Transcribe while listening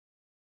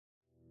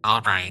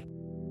All right.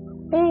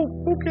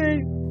 Oh,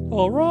 okay.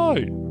 All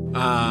right.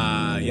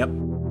 Yep.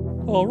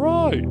 All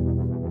right.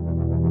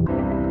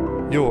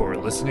 You're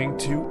listening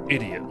to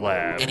Idiot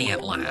Lab.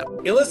 Idiot Lab.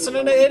 You're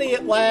listening to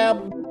Idiot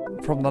Lab.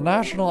 From the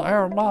National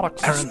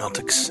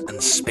Aeronautics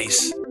and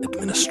Space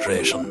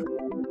Administration.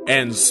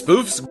 And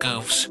spoofs.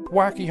 Goofs.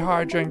 Wacky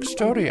Hijinks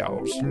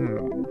Studios.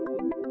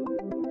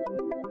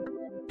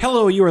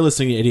 Hello, you are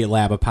listening to Idiot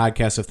Lab, a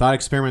podcast of thought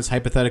experiments,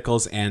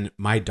 hypotheticals, and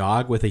my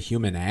dog with a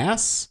human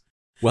ass.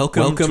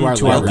 Welcome to our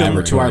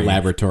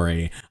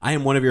laboratory. I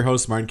am one of your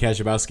hosts, Martin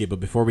Kazabowski, but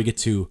before we get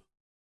to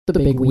the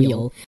big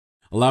wheel,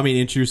 allow me to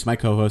introduce my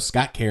co-host,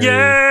 Scott Carey.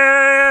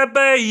 Yeah,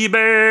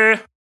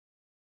 baby!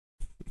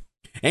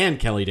 And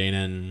Kelly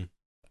Danon.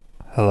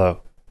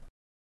 Hello.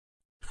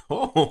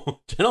 Oh,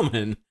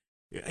 gentlemen.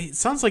 It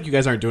sounds like you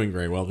guys aren't doing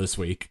very well this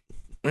week.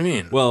 What do you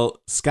mean?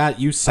 Well, Scott,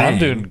 you sang. I'm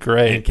doing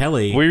great. And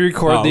Kelly. We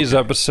record these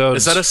episodes.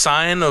 Is that a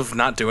sign of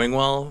not doing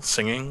well,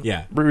 singing?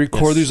 Yeah. We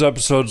record these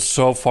episodes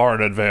so far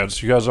in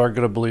advance. You guys aren't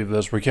going to believe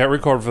this. We can't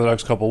record for the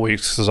next couple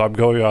weeks because I'm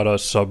going on a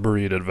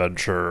submarine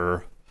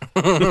adventure.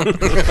 Oh,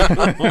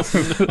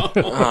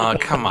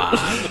 come on.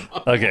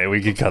 Okay,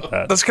 we can cut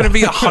that. That's going to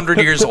be 100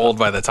 years old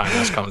by the time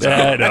this comes out.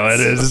 Yeah, I know, it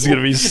is. It's going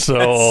to be so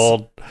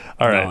old.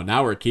 All right. No,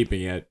 now we're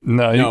keeping it.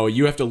 No,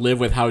 you have to live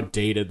with how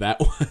dated that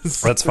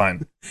was. That's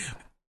fine.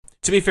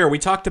 To be fair, we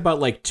talked about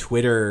like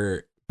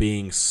Twitter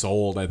being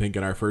sold, I think,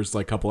 in our first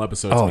like couple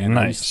episodes. Oh, and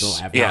nice. We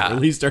still have not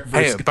released our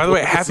first. Hey, by the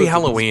way, happy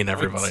Halloween,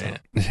 everybody.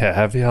 Yeah,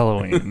 happy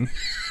Halloween.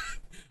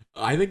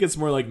 I think it's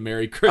more like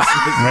Merry Christmas.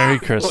 Merry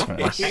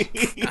Christmas. Do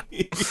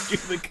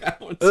the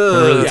counts.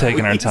 We're really Yeah, taking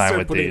we our need to time start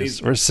with putting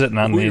these. We're sitting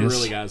on we these. We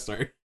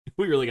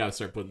really gotta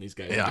start putting these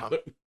guys. Yeah. into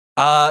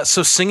it.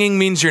 So singing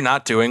means you're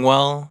not doing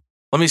well?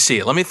 Let me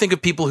see. Let me think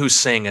of people who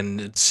sing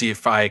and see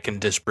if I can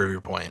disprove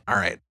your point. All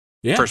right.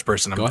 Yeah. First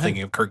person, Go I'm ahead.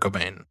 thinking of Kurt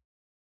Cobain.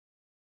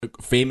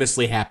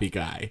 Famously happy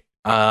guy.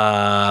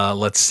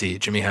 Let's see.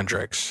 Jimi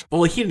Hendrix.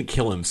 Well, he didn't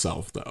kill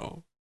himself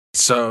though.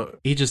 So,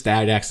 He just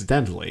died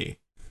accidentally.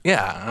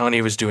 yeah, when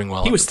he was doing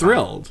well. He at was the time.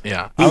 thrilled.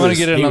 Yeah. He I'm going was-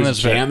 to get he in on was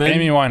this bit. jamming.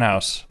 Amy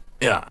Winehouse.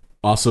 Yeah.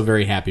 Also, a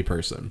very happy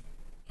person.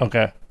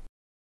 Okay.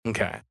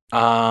 Okay.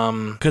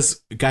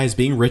 Because guys,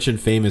 being rich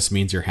and famous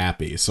means you're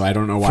happy. So I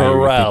don't know why you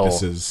Pharrell. think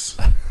this is.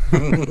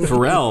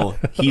 Pharrell,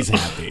 he's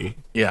happy.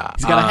 Yeah.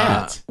 He's got a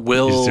hat.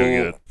 He's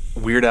doing good.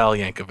 Weird Al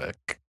Yankovic.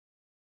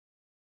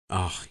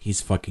 Oh,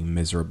 he's fucking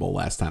miserable.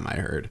 Last time I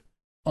heard.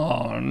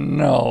 Oh,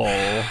 no.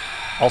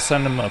 I'll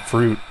send him a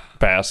fruit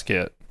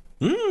basket.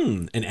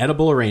 An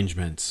edible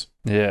arrangement.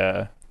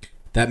 Yeah.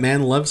 That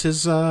man loves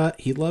his.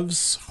 He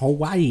loves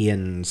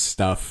Hawaiian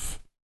stuff.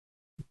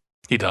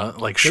 He does.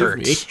 Like Save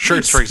shirts. me.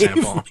 Shirts, for Save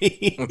example.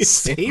 me.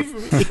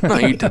 Save me. No,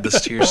 you did this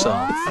to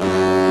yourself.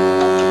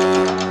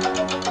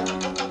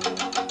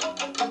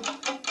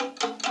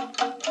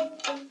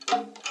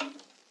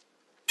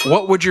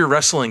 What would your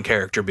wrestling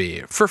character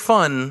be? For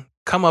fun,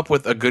 come up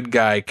with a good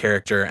guy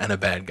character and a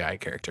bad guy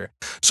character.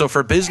 So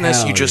for business,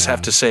 Hell you just yeah.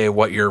 have to say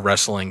what your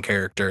wrestling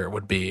character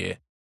would be.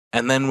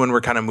 And then when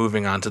we're kind of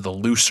moving on to the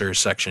looser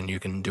section, you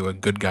can do a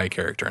good guy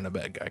character and a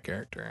bad guy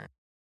character.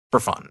 For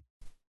fun.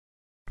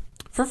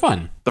 For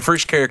fun. The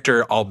first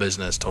character, all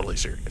business, totally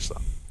serious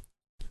though.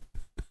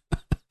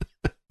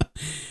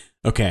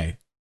 Okay.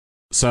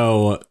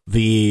 So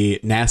the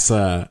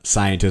NASA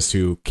scientist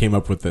who came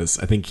up with this,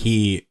 I think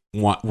he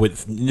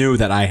knew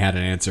that I had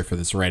an answer for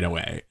this right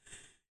away.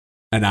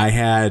 And I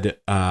had,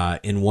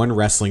 in one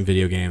wrestling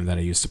video game that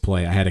I used to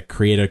play, I had to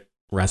create a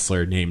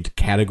wrestler named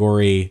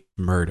Category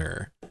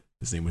Murder.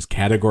 His name was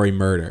Category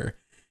Murder.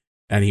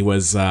 And he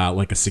was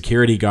like a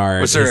security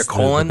guard. Was there a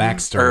colon? The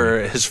backstory.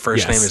 Or his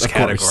first name is of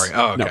Category? course.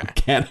 Oh, okay. No,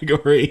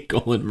 Category :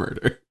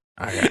 Murder.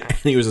 Okay. And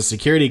he was a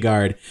security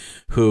guard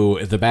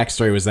who the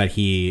backstory was that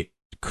he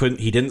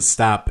didn't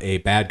stop a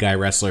bad guy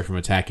wrestler from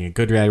attacking a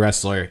good guy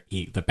wrestler.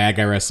 The bad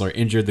guy wrestler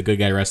injured the good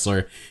guy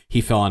wrestler.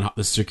 The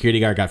security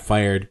guard got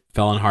fired,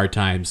 fell on hard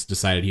times,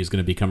 decided he was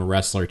going to become a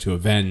wrestler to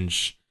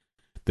avenge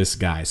this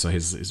guy. So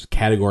his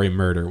Category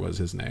Murder was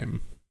his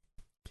name.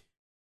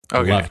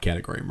 Okay. I love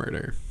Category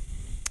Murder.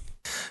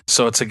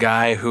 So it's a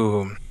guy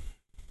who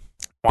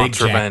wants Big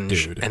jack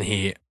revenge, dude. and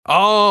he.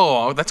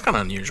 Oh, that's kind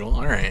of unusual.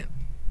 All right.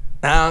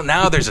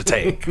 Now there's a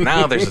take.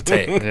 Now there's a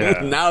take.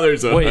 Yeah. Now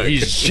there's a Wait,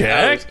 he's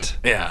jacked?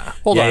 Yeah.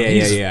 Hold on.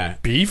 He's yeah.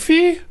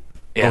 beefy?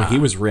 Yeah. Oh, he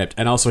was ripped,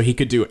 and also he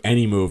could do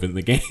any move in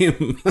the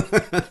game.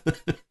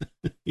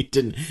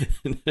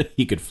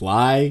 He could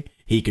fly.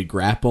 He could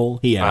grapple.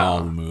 He had all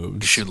the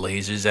moves. Shoot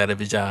lasers out of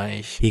his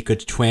eyes. He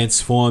could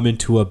transform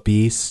into a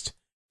beast,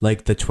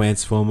 like the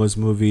Transformers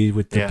movie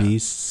with the Yeah.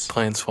 beasts.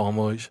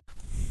 Transformers.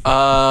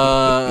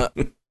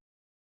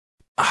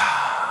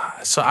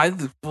 So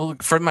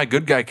for my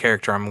good guy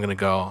character, I'm gonna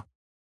go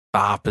the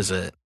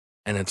opposite,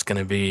 and it's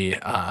gonna be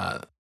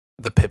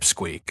the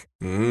Pipsqueak.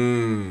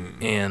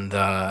 And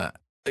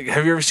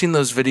have you ever seen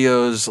those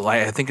videos?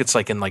 Like, I think it's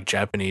like in like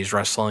Japanese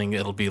wrestling.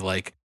 It'll be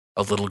like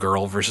a little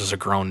girl versus a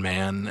grown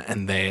man,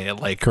 and they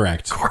like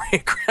Correct.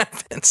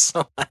 choreograph it.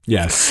 So like,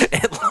 Yes.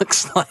 it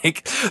looks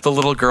like the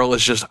little girl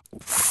is just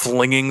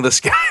flinging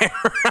this guy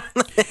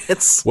around.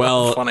 It's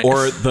well, funny.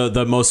 or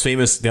the most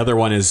famous, the other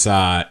one is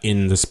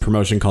in this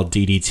promotion called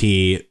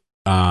DDT.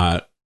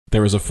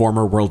 There was a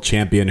former world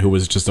champion who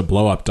was just a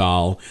blow-up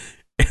doll,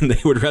 and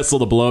they would wrestle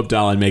the blow-up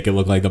doll and make it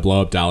look like the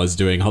blow-up doll is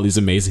doing all these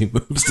amazing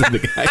moves to the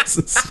guys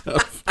and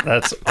stuff.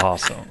 That's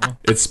awesome.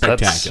 It's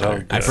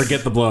spectacular. So I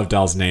forget the blow-up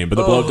doll's name, but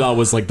the blow-up doll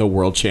was like the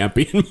world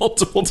champion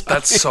multiple times.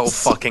 That's so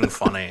fucking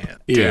funny.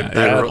 Dude,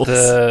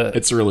 Yeah,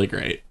 it's really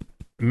great.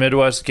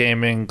 Midwest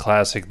Gaming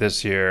Classic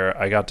this year,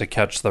 I got to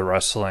catch the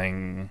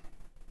wrestling.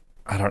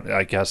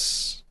 I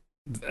guess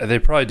they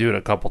probably do it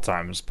a couple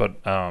times,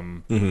 but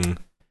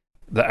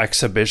the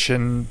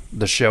exhibition,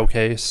 the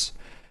showcase,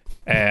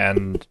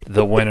 and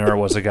the winner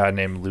was a guy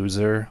named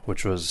Loser,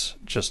 which was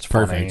just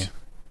funny.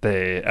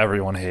 Perfect.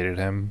 Everyone hated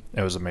him.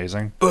 It was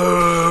amazing. Boo!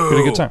 We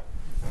had a good time.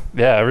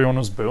 Yeah, everyone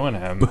was booing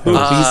him.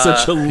 He's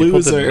such a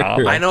loser.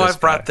 I know I've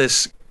brought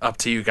this up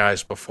to you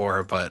guys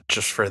before, but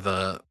just for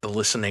the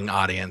listening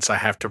audience, I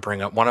have to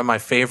bring up one of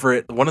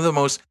the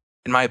most,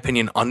 in my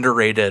opinion,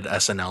 underrated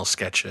SNL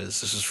sketches.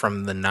 This is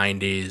from the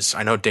 90s.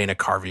 I know Dana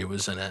Carvey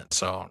was in it,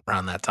 so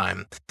around that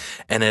time.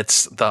 And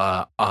it's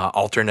the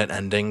alternate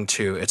ending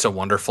to It's a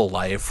Wonderful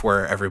Life,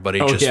 where everybody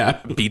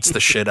beats the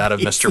shit out of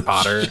Mr.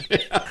 Potter.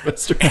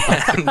 Mr.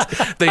 Potter. And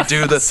they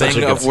do the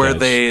thing of where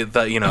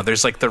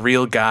there's like the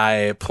real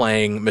guy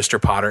playing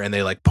Mr. Potter, and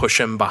they like push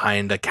him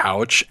behind a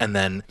couch and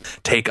then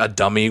take a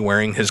dummy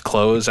wearing his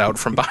clothes out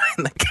from behind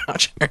the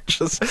couch and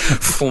just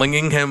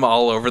flinging him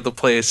all over the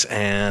place,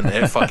 and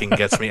it fucking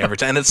gets me every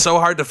time. And it's so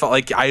hard to follow.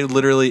 Like, I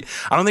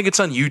don't think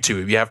it's on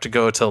YouTube. You have to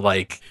go to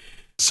like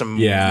some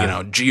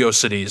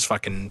GeoCities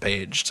fucking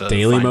page to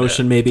Daily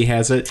Motion maybe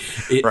has it.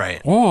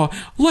 Right. Oh,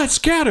 let's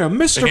get him.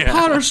 Mr.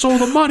 Potter stole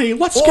the money.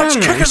 Let's get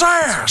him. Kick his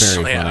ass.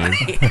 Very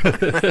funny.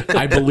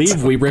 I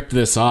believe we ripped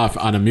this off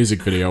on a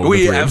music video.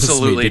 We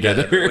absolutely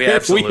did. We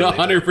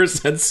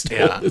 100%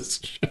 stole this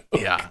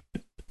joke.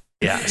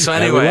 Yeah. So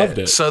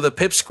anyway, so the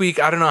Pipsqueak,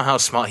 I don't know how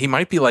small. He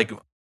might be like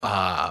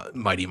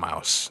Mighty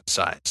Mouse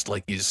sized.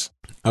 Like he's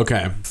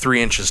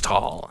 3 inches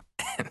tall.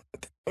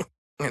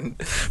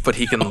 But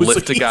he can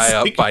lift a guy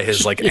up by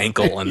his like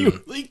ankle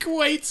and like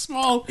quite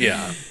small.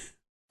 Yeah.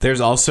 There's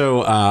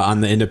also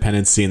on the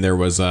independent scene there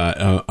was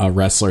a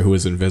wrestler who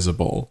was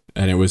invisible,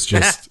 and it was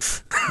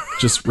just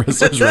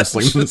wrestlers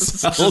wrestling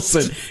themselves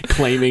and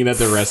claiming that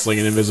they're wrestling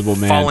an invisible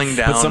man, falling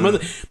down. But some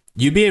of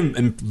you'd be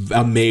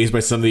amazed by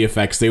some of the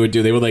effects they would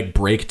do. They would like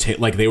break,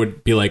 like they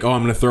would be like, "Oh,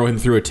 I'm going to throw him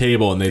through a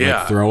table," and they'd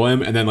like throw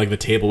him, and then like the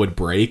table would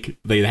break.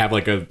 They'd have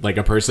like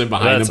a person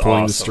behind them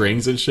pulling the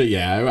strings and shit.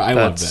 Yeah, I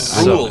love that.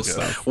 I love this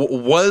stuff.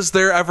 Was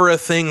there ever a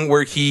thing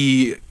where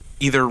he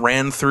either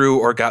ran through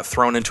or got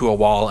thrown into a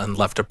wall and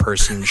left a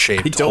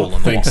person-shaped hole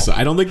in the wall? So.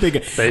 I don't think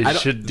they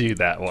should do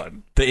that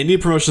one. The indie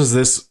promotions,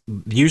 this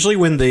usually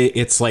when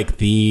it's like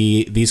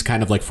these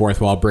kind of like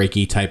fourth wall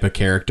breaky type of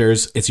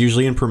characters, it's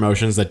usually in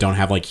promotions that don't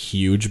have like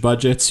huge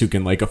budgets who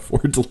can like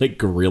afford to like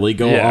really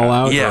go all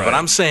out. Yeah, but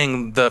I'm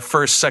saying the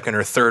first, second,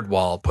 or third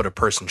wall put a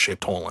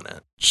person-shaped hole in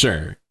it.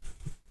 Sure.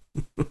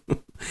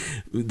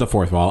 The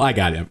fourth wall, I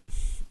got it.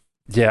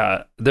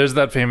 Yeah, there's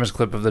that famous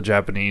clip of the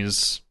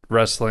Japanese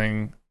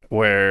wrestling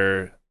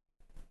where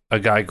a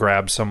guy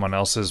grabs someone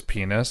else's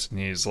penis and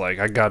he's like,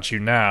 "I got you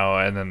now,"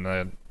 and then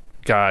the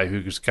guy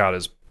who's got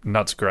his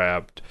nuts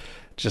grabbed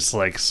just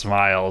like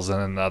smiles, and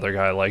then the other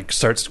guy like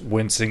starts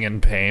wincing in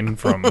pain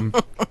from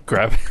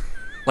grabbing,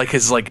 like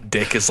his like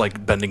dick is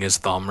like bending his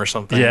thumb or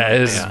something.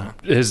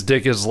 His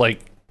dick is like,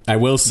 I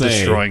will say,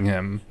 destroying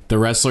him. The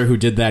wrestler who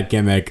did that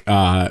gimmick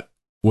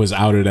was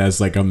outed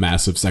as like a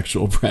massive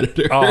sexual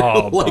predator.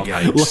 Oh,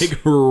 like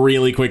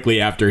really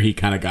quickly after he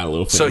kind of got a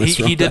little famous.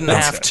 So he didn't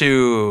have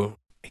to.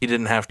 He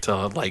didn't have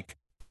to like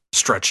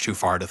stretch too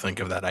far to think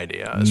of that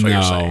idea. Is what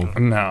you're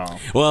saying? No.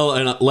 Well,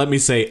 and let me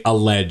say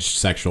alleged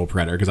sexual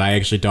predator, because I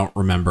actually don't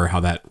remember how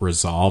that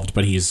resolved,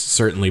 but he's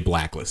certainly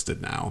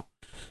blacklisted now.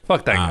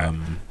 Fuck that guy.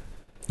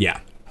 Yeah.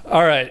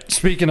 All right.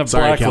 Speaking of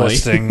Sorry,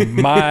 blacklisting,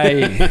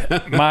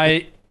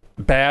 my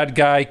bad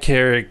guy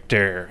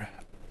character.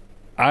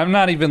 I'm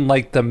not even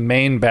like the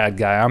main bad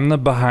guy. I'm the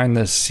behind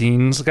the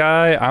scenes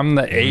guy. I'm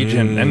the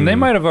agent. And they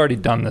might have already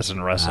done this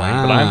in wrestling,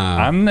 but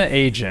I'm the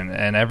agent.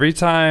 And every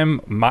time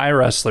my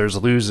wrestler's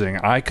losing,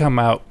 I come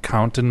out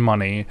counting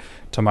money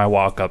to my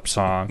walk-up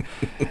song.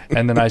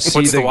 And then I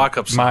see the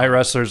walk-up song? My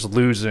wrestler's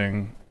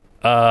losing.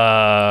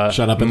 Shut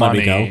Up and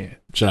money Let Me Go.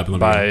 Shut Up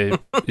and Let Me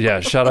Go. Yeah,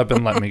 Shut Up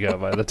and Let Me Go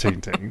by the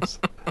Ting Tings.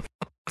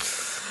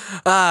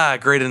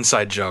 Great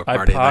inside joke,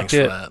 Marty. Thanks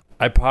for that.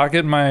 I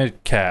pocket my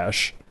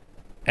cash.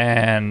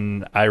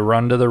 And I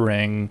run to the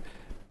ring,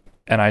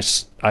 and I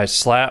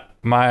slap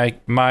my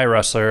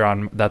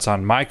wrestler that's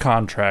on my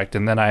contract,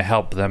 and then I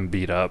help them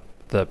beat up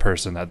the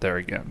person that they're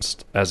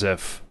against, as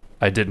if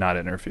I did not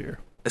interfere.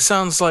 It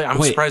sounds like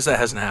I'm surprised that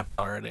hasn't happened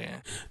already.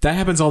 That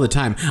happens all the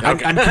time.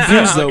 Okay. I'm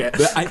confused though.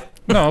 Okay.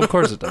 No, of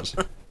course it does.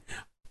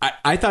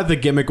 I thought the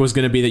gimmick was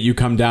going to be that you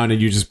come down and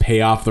you just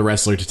pay off the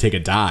wrestler to take a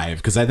dive,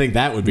 because I think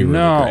that would be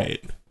really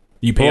great.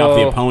 You pay off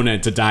the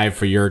opponent to dive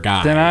for your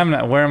guy. Then I'm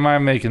not. Where am I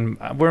making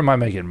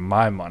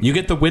my money? You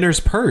get the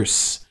winner's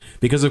purse.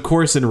 Because, of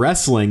course, in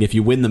wrestling, if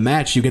you win the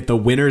match, you get the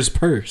winner's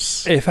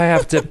purse. If I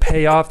have to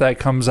pay off, that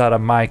comes out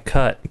of my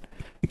cut.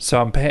 So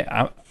I'm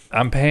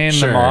paying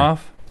them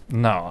off.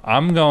 No,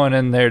 I'm going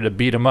in there to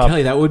beat them up.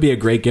 Kelly, that would be a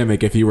great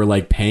gimmick if you were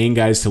like paying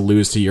guys to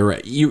lose to your.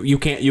 You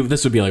can't.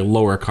 This would be like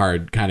lower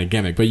card kind of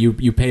gimmick, but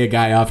you pay a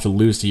guy off to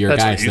lose to your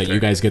guy so that you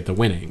guys get the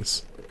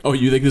winnings. Oh,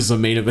 you think this is a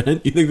main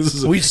event? You think this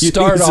is? We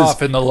start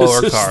off in the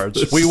lower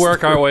cards. We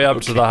work our way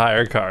up to the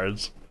higher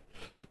cards.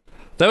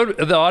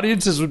 The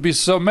audiences would be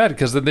so mad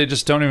because then they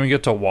just don't even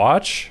get to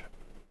watch.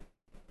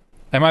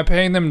 Am I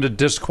paying them to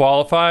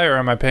disqualify or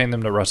am I paying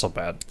them to wrestle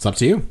bad? It's up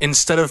to you.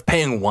 Instead of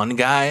paying one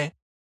guy,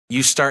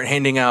 you start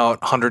handing out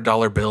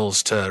 $100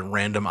 bills to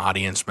random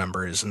audience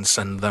members and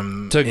send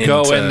them to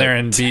go in there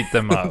and beat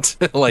them up. To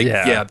that's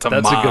mob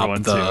a good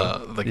one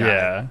the guy.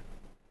 Yeah,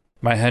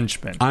 my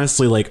henchman.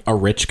 Honestly, like a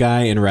rich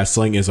guy in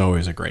wrestling is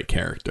always a great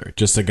character.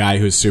 Just a guy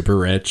who's super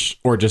rich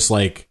or just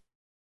like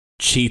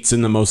cheats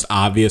in the most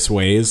obvious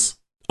ways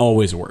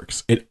always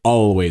works. It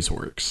always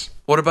works.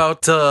 What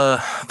about the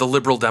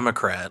liberal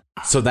Democrat?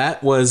 So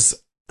that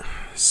was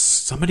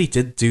somebody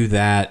did do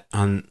that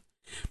on.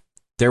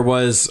 There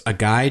was a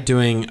guy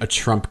doing a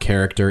Trump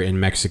character in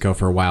Mexico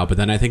for a while, but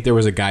then I think there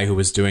was a guy who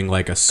was doing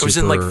like a super it was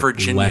in like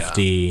Virginia.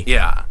 Lefty.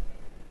 Yeah,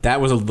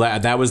 that was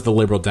the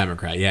liberal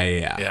Democrat.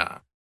 Yeah.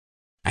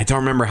 I don't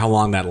remember how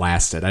long that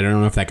lasted. I don't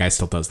know if that guy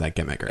still does that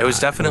gimmick or not. It was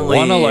definitely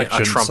one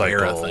election a Trump cycle.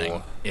 era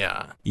thing.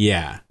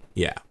 Yeah.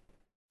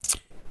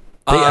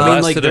 They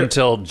lasted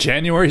until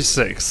January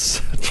 6th,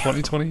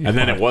 2020. And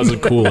then it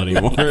wasn't cool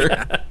anymore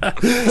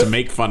to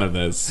make fun of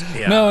this.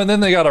 Yeah. No, and then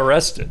they got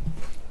arrested.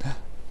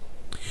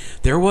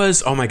 There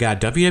was, oh my God,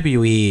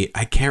 WWE,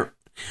 I don't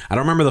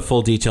remember the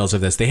full details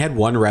of this. They had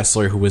one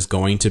wrestler who was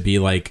going to be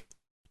like,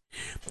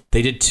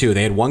 they did two.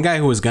 They had one guy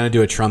who was going to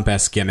do a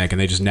Trump-esque gimmick,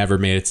 and they just never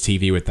made it to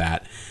TV with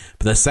that.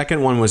 But the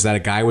second one was that a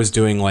guy was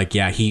doing like,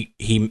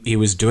 he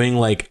was doing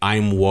like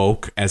I'm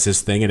woke as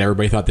his thing, and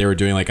everybody thought they were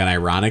doing like an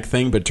ironic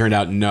thing, but it turned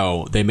out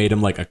no, they made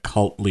him like a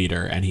cult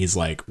leader, and he's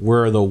like,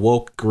 we're the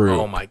woke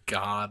group. Oh my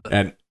God.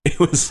 And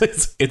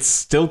it's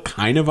still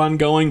kind of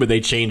ongoing, but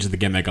they changed the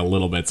gimmick a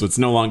little bit, so it's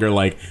no longer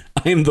like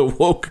I'm the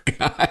woke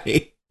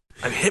guy.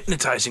 I'm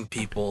hypnoptizing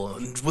people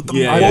with the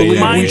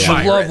We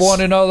should love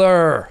one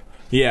another.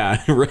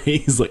 Yeah, right.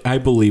 He's like, I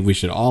believe we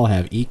should all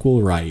have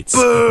equal rights.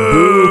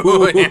 Boo!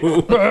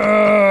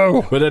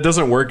 Boo! But it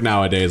doesn't work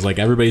nowadays. Like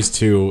everybody's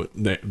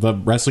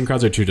the wrestling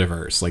crowds are too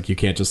diverse. Like you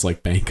can't just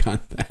like bank on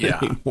that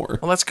anymore.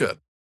 Well, that's good.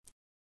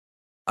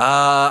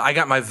 I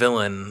got my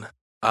villain.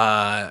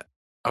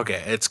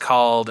 Okay, it's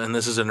called, and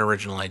this is an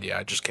original idea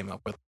I just came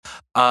up with.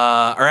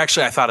 Or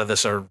actually, I thought of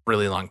this a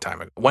really long time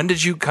ago. When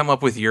did you come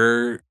up with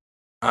your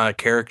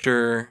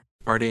character,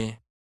 Marty?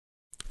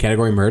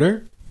 Category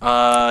murder?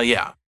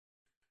 Yeah.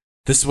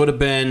 This would have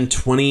been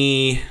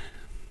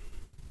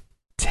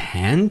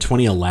 2010,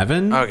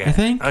 2011, okay. I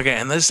think. Okay,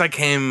 and this I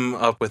came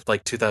up with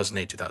like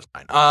 2008,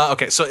 2009.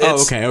 Okay, so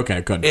it's...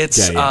 okay, good.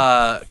 It's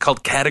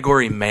called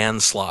Category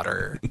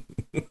Manslaughter.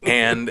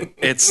 And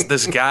it's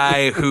this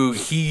guy who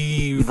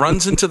he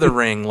runs into the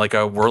ring like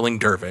a whirling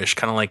dervish,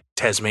 kind of like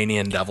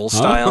Tasmanian devil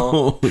style.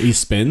 Oh, he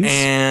spins?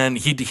 And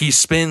he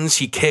spins,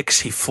 he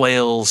kicks, he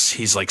flails,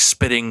 he's like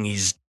spitting,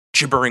 he's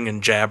gibbering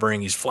and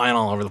jabbering, he's flying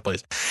all over the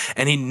place.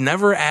 And he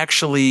never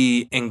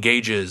actually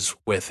engages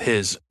with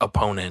his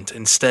opponent.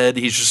 Instead,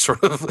 he's just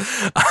sort of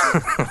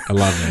I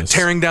love this.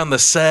 Tearing down the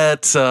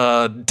set,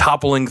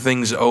 toppling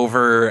things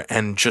over,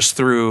 and just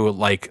through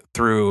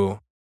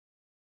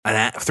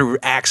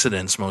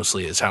accidents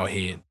mostly is how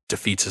he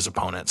defeats his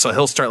opponent. So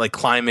he'll start like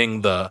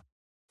climbing the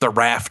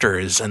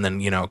rafters and then,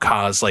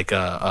 cause like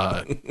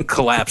a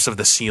collapse of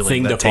the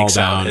ceiling that takes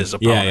out his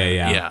opponent.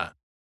 Yeah.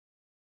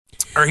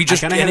 Or he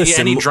just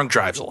he drunk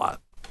drives a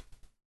lot.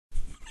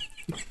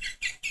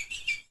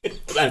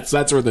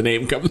 That's where the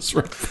name comes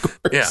from, of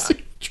course. Yeah.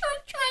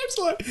 Drunk drives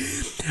a lot.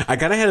 I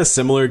kind of had a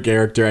similar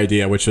character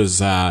idea, which was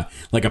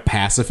like a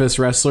pacifist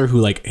wrestler who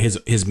like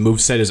his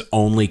moveset is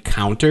only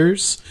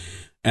counters.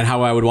 And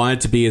how I would want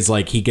it to be is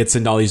like he gets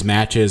into all these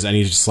matches and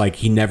he's just like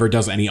he never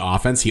does any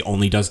offense. He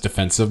only does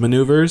defensive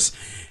maneuvers.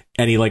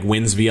 And he like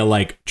wins via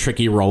like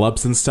tricky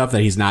roll-ups and stuff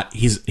that he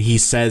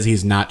says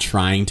he's not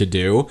trying to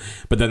do.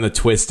 But then the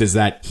twist is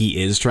that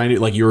he is trying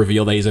to, like, you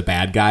reveal that he's a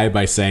bad guy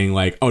by saying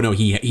like, oh no,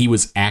 he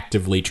was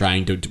actively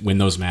trying to win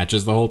those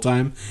matches the whole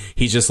time.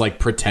 He just like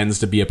pretends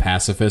to be a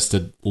pacifist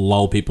to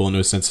lull people into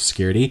a sense of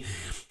security.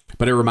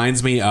 But it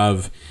reminds me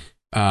of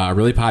a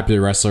really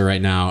popular wrestler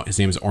right now. His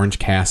name is Orange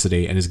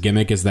Cassidy, and his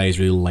gimmick is that he's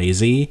really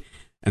lazy.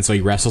 And so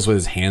he wrestles with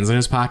his hands in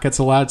his pockets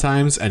a lot of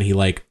times, and he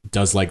like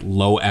does like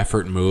low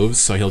effort moves.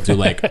 So he'll do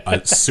like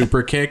a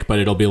super kick, but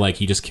it'll be like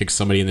he just kicks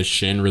somebody in the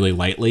shin really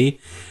lightly,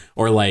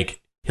 or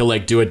like he'll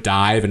like do a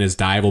dive, and his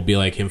dive will be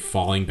like him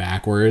falling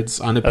backwards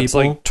onto people. That's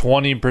like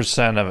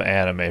 20% of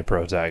anime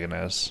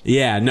protagonists.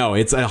 Yeah, no,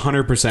 it's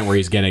 100% where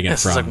he's getting it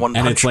from. It's like One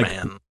Punch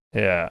Man.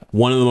 Yeah.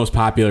 One of the most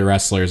popular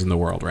wrestlers in the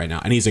world right now,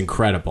 and he's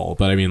incredible.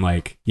 But I mean,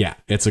 like, yeah,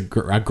 it's a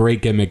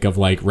great gimmick of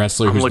like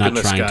wrestler who's not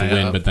trying to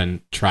win, but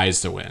then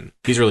tries to win.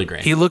 He's really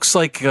great. He looks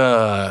like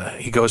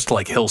he goes to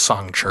like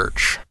Hillsong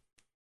Church.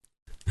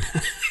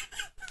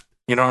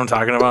 You know what I'm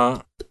talking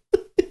about?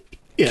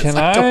 Yes, Can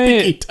I don't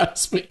think he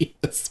does, but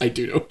yes, I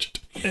do know what you're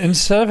talking.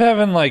 Instead of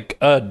having like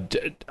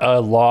a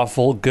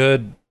lawful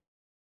good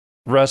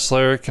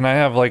wrestler, can I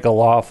have like a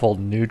lawful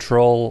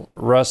neutral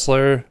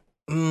wrestler?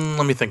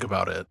 Let me think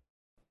about it.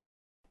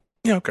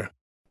 Yeah, okay.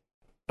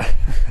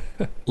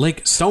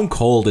 Like Stone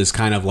Cold is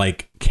kind of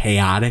like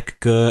chaotic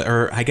good,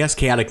 or I guess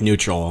chaotic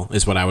neutral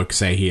is what I would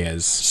say he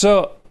is.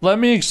 So let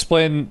me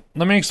explain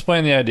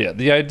the idea.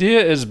 The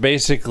idea is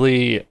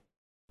basically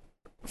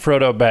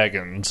Frodo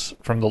Baggins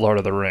from the Lord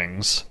of the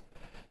Rings.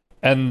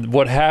 And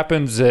what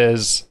happens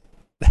is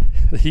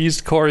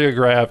he's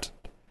choreographed.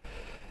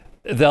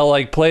 They'll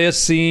like play a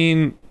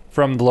scene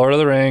from the Lord of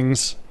the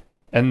Rings,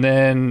 and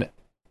then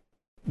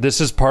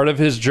this is part of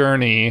his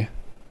journey.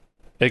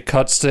 It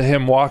cuts to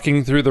him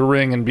walking through the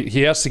ring, and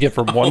he has to get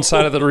from one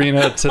side of the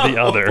arena to the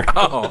other.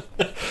 Oh,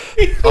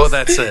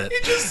 that's it.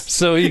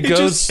 So he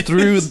goes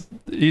through.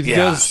 He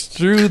goes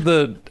through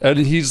the, and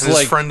he's his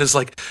like, friend is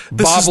like,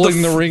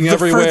 bobbling the ring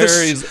everywhere.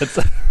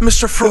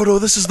 Mr. Frodo,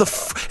 this is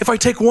if I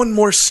take one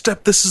more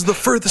step, this is the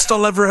furthest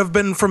I'll ever have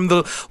been from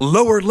the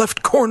lower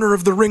left corner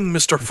of the ring,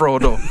 Mr.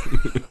 Frodo.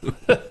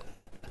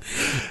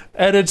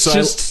 And it's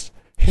just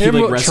him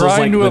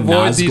trying to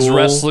avoid these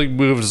wrestling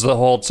moves the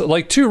whole time.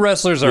 Like, two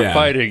wrestlers are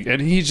fighting,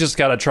 and he's just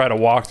got to try to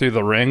walk through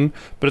the ring,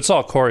 but it's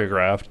all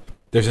choreographed.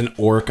 There's an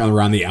orc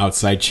around the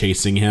outside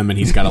chasing him, and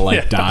he's got to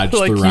like dodge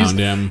around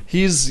him.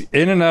 He's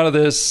in and out of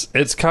this.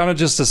 It's kind of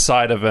just a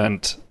side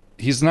event.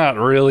 He's not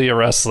really a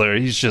wrestler.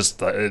 He's just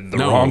the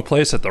wrong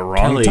place at the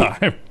wrong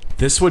time.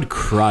 This would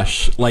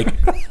crush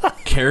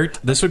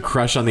this would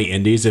crush on the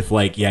indies if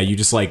like you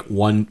just like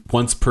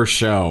once per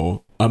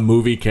show a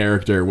movie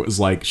character was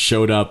like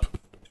showed up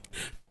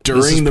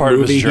during the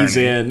movie he's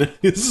in.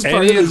 This is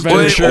part of his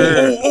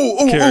adventure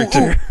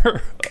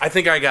character. I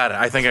think I got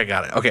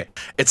it. Okay.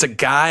 It's a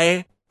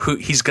guy who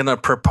he's going to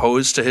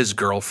propose to his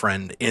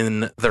girlfriend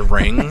in the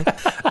ring.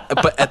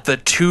 But at the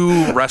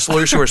two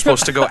wrestlers who are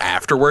supposed to go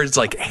afterwards,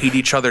 like hate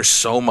each other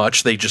so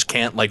much they just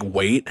can't like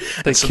wait.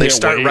 And so they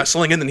start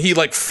wrestling, and then he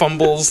like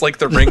fumbles like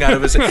the ring out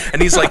of his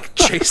and he's like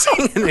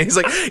chasing, and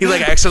he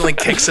like accidentally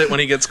kicks it when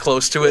he gets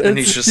close to it, and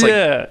he's just like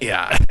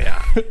yeah.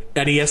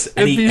 And he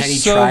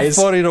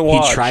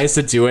tries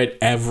to do it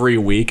every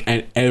week,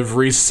 and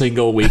every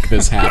single week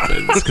this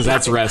happens because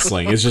that's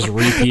wrestling. It's just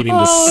repeating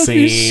the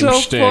same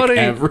shtick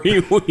every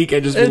week.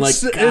 And just be like,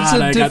 God, it's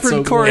a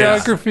different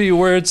choreography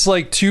where it's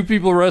like two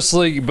people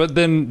wrestling, but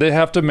then they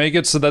have to make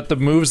it so that the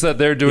moves that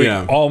they're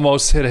doing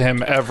almost hit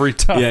him every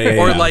time.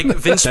 Or like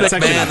Vince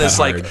McMahon is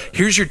like,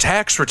 here's your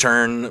tax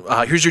return,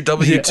 here's your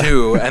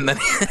W-2, and then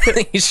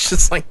he's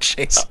just like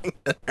chasing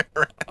it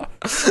around.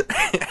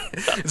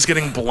 It's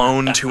getting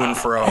blown to and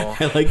fro.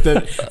 I like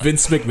that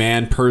Vince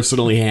McMahon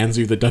personally hands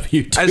you the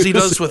W-2. As he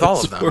does with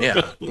all of them,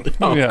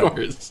 of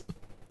course.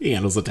 He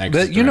handles the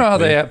taxes. You know how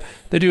they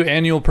do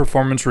annual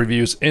performance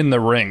reviews in the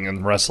ring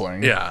in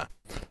wrestling. Yeah.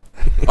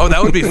 Oh,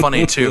 that would be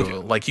funny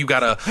too. Like you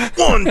got a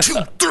 1, 2,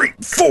 3,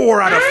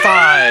 4 out of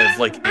 5.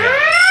 Like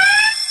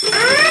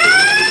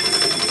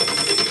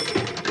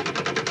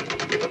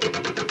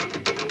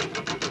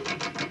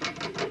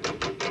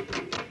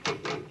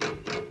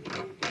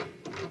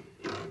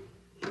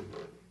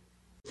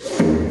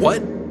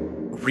What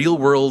real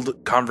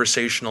world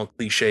conversational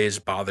cliches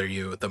bother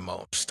you the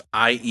most,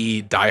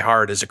 i.e. Die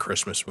Hard is a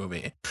Christmas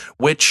movie?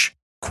 Which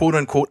quote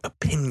unquote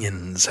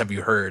opinions have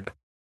you heard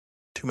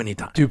too many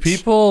times? Do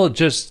people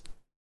just,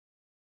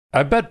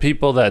 I bet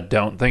people that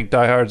don't think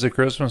Die Hard's a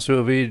Christmas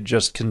movie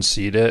just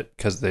concede it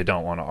because they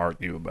don't want to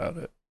argue about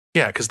it.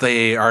 Yeah, because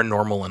they are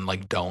normal and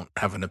like don't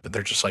have an opinion.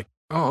 They're just like,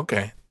 oh,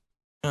 okay.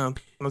 Yeah,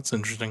 that's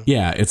interesting.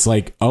 Yeah, it's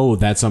like, oh,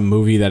 that's a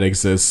movie that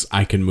exists.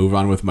 I can move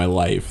on with my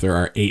life. There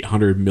are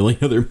 800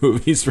 million other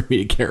movies for me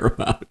to care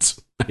about.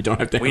 I don't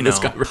have to have this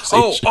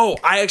conversation.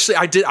 I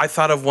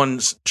thought of one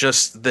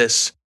just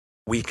this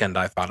weekend.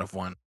 I thought of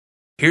one.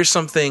 Here's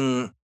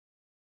something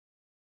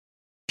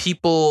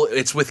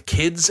it's with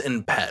kids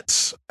and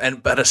pets,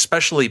 but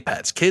especially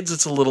pets. Kids,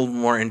 it's a little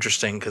more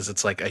interesting because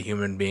it's like a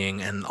human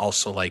being, and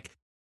also like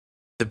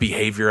the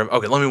behavior of,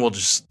 we'll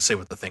just say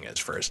what the thing is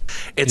first.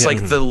 It's like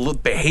the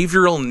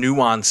behavioral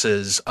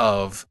nuances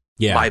of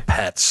my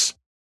pets.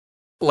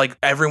 Like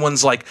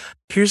everyone's like,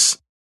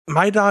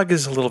 my dog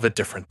is a little bit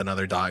different than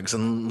other dogs,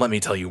 and let me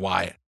tell you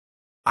why.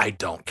 I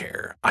don't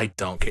care.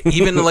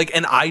 Even like,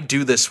 and I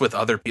do this with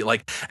other people.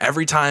 Like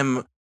every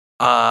time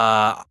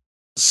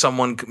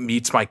someone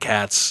meets my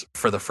cats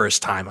for the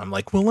first time, I'm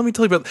like, well, let me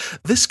tell you about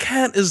this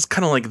cat is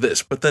kind of like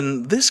this, but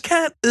then this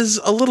cat is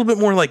a little bit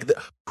more like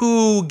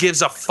who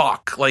gives a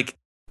fuck? Like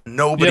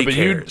nobody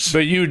cares.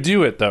 But you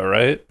do it though,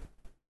 right?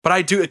 But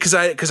I do it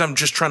because I'm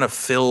just trying to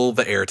fill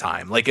the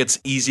airtime. Like it's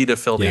easy to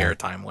fill the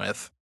airtime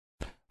with.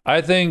 I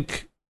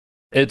think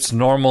it's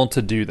normal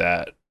to do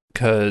that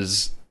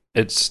because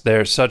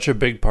they're such a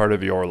big part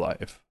of your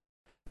life.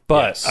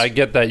 But Yes. I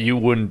get that you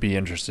wouldn't be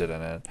interested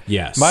in it.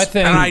 Yes. My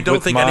thing, And I don't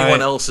with think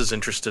anyone else is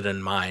interested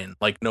in mine.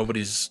 Like,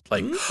 nobody's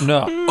like,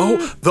 No.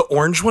 oh, the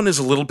orange one is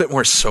a little bit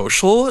more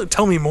social?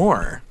 Tell me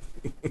more.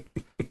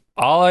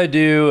 All I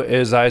do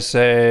is I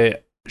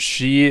say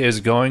she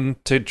is going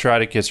to try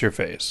to kiss your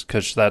face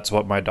because that's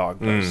what my dog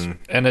does.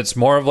 And it's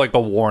more of like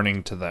a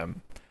warning to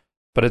them.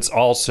 But it's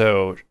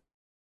also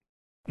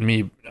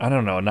me, I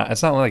don't know,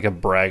 it's not like a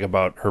brag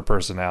about her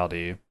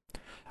personality.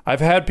 I've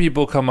had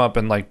people come up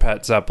and like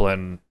pet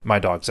Zeppelin, my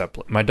dog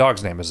Zeppelin. My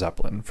dog's name is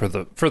Zeppelin for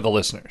the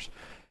listeners.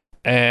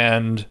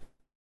 And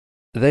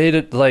they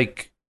did,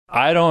 like,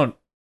 I don't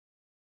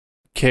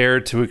care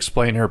to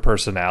explain her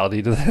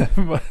personality to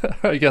them.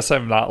 I guess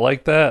I'm not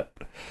like that.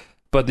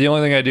 But the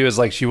only thing I do is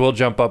like she will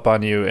jump up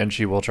on you and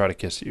she will try to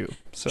kiss you.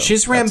 So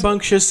she's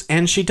rambunctious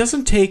and she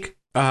doesn't take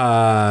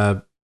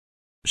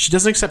she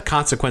doesn't accept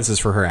consequences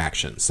for her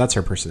actions. That's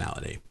her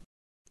personality.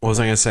 What was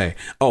I going to say?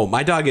 Oh,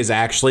 my dog is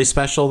actually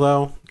special,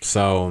 though,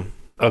 so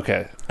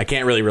okay. I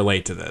can't really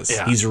relate to this.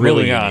 Yeah. He's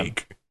really Moving on.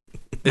 unique.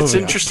 It's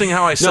Moving interesting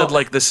how I said, No.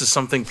 like, this is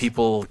something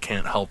people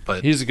can't help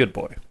but He's a good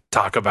boy.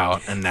 talk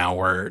about, and now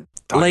we're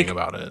talking Like,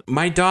 about it.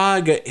 My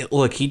dog,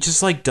 look, he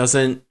just like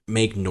doesn't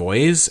make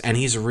noise, and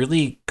he's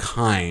really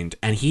kind.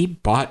 And he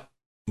bought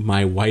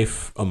my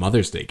wife a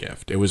Mother's Day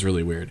gift. It was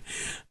really weird.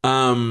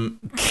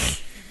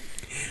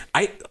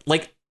 I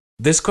like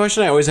this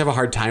question. I always have a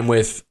hard time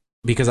with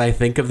because I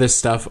think of this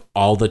stuff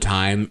all the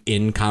time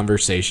in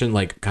conversation.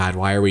 Like, God,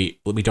 why are we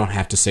don't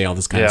have to say all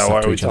this kind of Yeah, stuff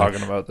why to are we each other.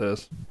 talking about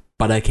this?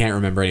 But I can't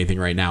remember anything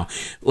right now.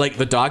 Like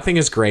the dog thing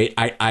is great.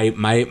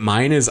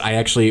 Mine is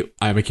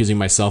I'm accusing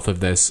myself of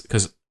this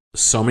because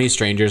so many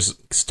strangers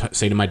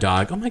say to my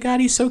dog, "Oh my God,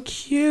 he's so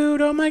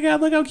cute! Oh my God,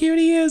 look how cute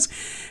he is!"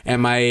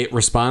 And my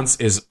response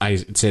is I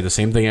say the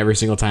same thing every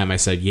single time. I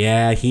said,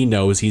 "Yeah, he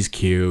knows he's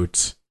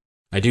cute."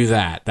 I do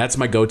that. That's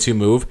my go-to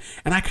move,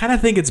 and I kind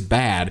of think it's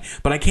bad,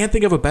 but I can't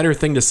think of a better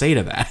thing to say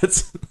to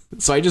that.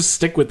 So I just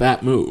stick with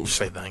that move.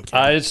 Say thank you.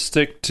 I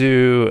stick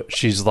to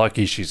she's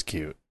lucky she's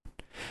cute.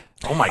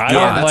 Oh my I God.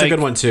 don't Yeah, that's a like- good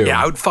one too.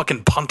 Yeah, I would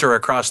fucking punt her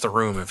across the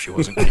room if she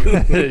wasn't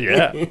cute.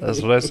 Yeah, that's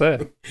what I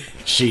say.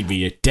 She'd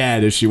be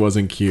dead if she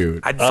wasn't cute.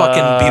 I'd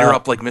fucking beat her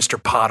up like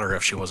Mr. Potter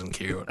if she wasn't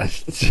cute.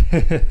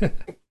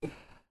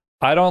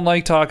 I don't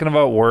like talking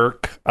about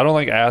work. I don't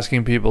like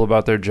asking people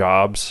about their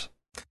jobs.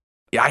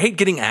 Yeah, I hate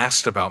getting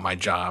asked about my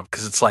job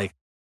because it's like,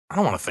 I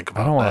don't want to think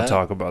about I don't want that. to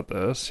talk about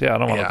this. Yeah, I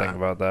don't want Yeah. to think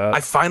about that.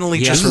 I finally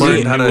Yeah, just it's really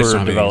learned how newer to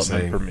something to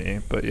development say. for me,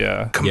 but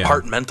yeah.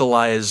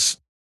 compartmentalize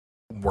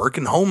work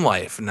and home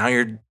life. And now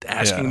you're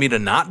asking Yeah. me to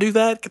not do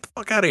that? Get the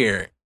fuck out of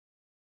here.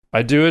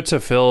 I do it to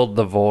fill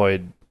the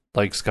void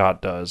like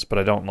Scott does, but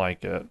I don't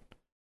like it.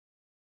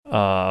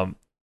 I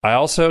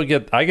also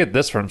get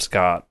this from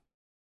Scott.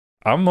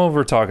 I'm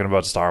over talking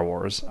about Star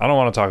Wars. I don't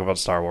want to talk about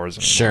Star Wars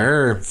anymore.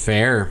 Sure,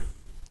 fair.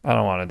 I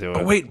don't want to do it.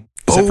 Oh, wait.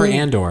 Except for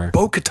Andor.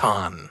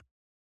 Bo-Katan.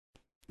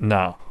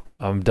 No,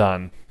 I'm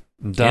done.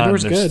 I'm done.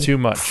 Andor's There's good. too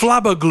much.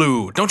 Flabba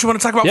glue. Don't you want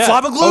to talk about Yeah,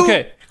 flabba glue?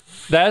 okay.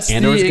 That's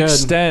Andor's the good.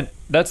 extent.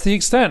 That's the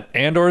extent.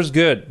 Andor's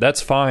good.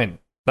 That's fine.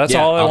 That's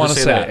Yeah, all I I'll want to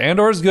just say. say that.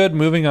 Andor's good.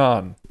 Moving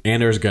on.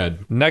 Andor's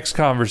good. Next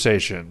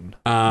conversation.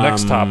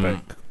 Next topic.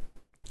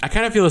 I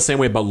kind of feel the same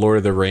way about Lord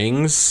of the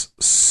Rings,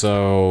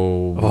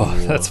 so Oh,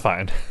 that's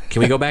fine.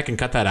 can we go back and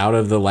cut that out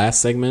of the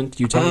last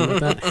segment? You talking about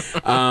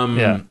that?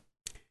 Yeah.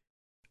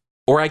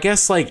 Or I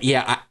guess like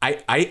I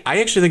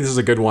actually think this is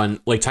a good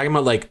one. Like talking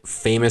about like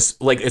famous,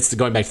 like it's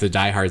going back to the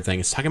Die Hard thing.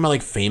 It's talking about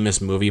like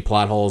famous movie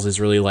plot holes is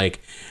really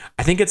like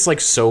I think it's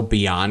like so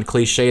beyond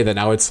cliche that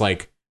now it's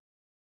like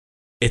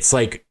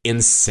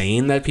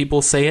insane that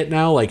people say it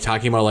now. Like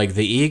talking about like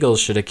the Eagles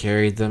should have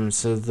carried them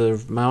to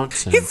the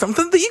mountain. It's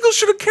something the Eagles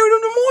should have carried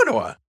him to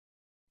Mordor.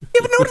 You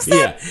ever noticed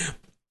that? Yeah.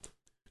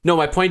 No,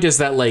 my point is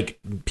that like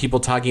people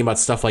talking about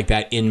stuff like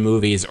that in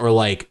movies or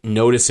like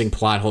noticing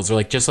plot holes or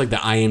like just like the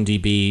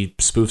IMDb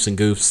spoofs and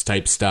goofs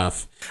type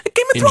stuff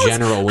Game of in Thrones.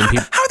 general. When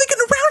people How are they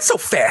getting around so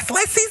fast?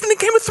 Last season of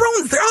Game of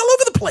Thrones, they're all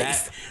over the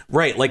place.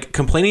 right, like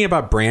complaining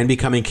about Bran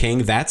becoming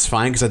king, that's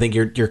fine because I think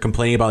you're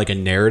complaining about like a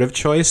narrative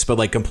choice, but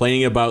like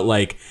complaining about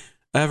like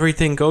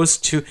everything goes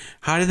to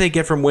how did they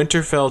get from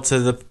Winterfell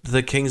to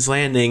the King's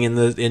Landing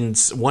in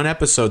one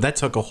episode that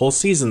took a whole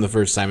season the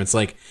first time. It's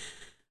like.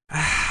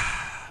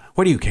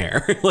 What do you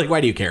care? Like,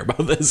 why do you care about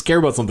this? Care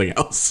about something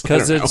else.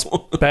 Because it's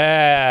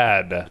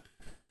bad.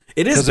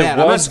 It is Because bad.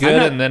 it I'm was not- I'm good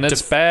not and then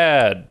it's def-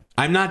 bad.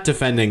 I'm not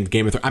defending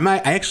Game of Thrones. I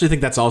actually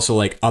think that's also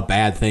like a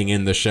bad thing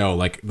in the show,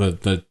 like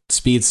the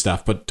speed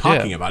stuff. But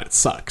talking about it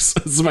sucks.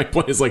 So my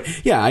point is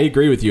like, yeah, I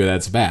agree with you.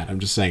 That's bad. I'm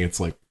just saying it's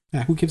like,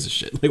 who gives a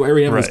shit? Like, why are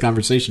we having this Right.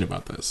 conversation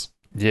about this?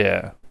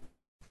 Yeah.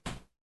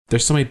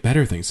 There's so many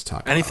better things to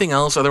talk about. Anything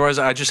else? Otherwise,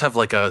 I just have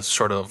like a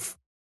sort of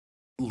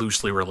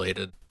loosely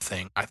related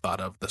thing I thought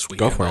of this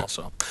weekend. Go for it.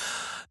 Also,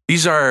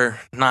 these are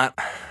not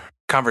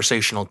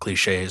conversational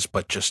cliches,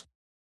 but just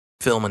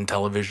film and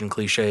television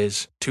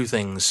cliches. Two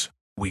things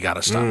we got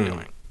to stop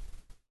doing.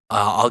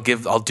 I'll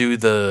do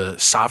the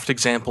soft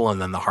example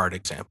and then the hard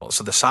example.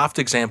 So the soft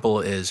example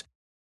is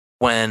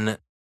when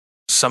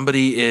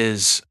somebody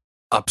is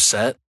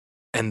upset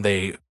and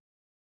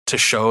to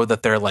show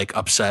that they're like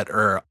upset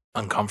or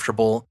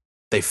uncomfortable,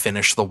 they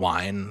finish the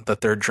wine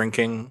that they're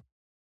drinking.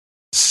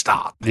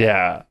 Stop.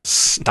 Yeah.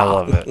 Stop. I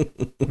love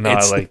it. No,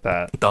 I like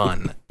that.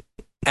 Done.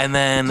 And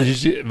then,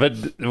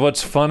 But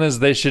what's fun is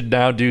they should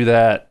now do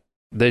that.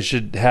 They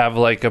should have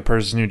like a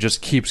person who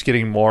just keeps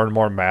getting more and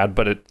more mad,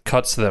 but it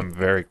cuts them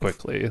very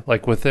quickly.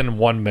 Like within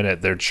 1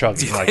 minute, they're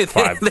chugging like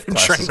five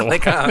glasses of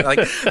wine.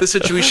 Like the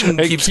situation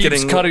keeps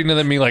getting cutting to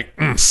them being like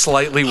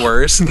slightly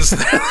worse.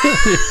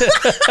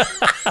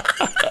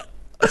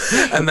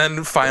 And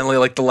then finally,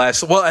 like the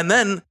last, and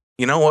then,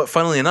 you know what?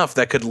 Funnily enough,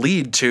 that could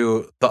lead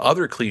to the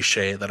other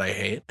cliche that I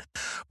hate,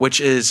 which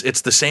is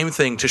it's the same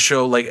thing to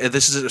show like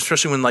this is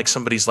especially when like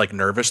somebody's like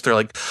nervous. They're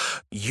like,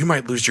 you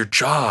might lose your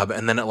job.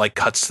 And then it like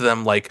cuts to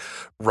them like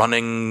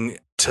running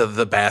to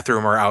the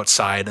bathroom or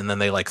outside. And then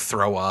they like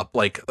throw up.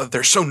 Like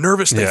they're so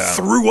nervous. They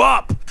threw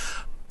up.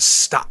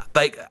 Stop.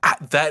 Like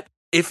that.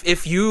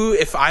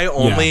 If I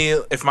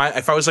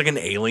was like an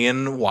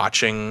alien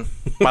watching,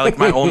 my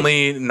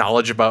only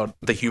knowledge about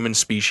the human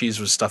species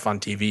was stuff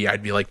on TV,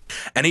 I'd be like,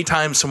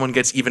 anytime someone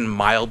gets even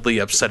mildly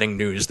upsetting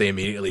news, they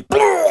immediately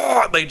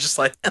they just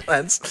like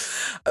that's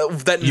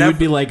that. You would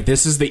be like,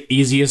 this is the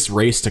easiest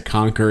race to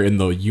conquer in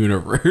the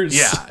universe.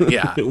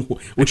 Yeah.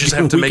 We just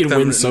have to make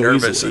them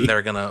nervous, and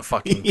they're gonna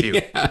fucking puke.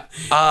 Yeah.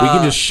 We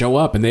can just show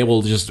up, and they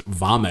will just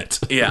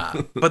vomit.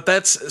 Yeah, but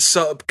that's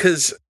so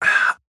because.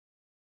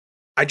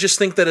 I just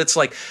think that it's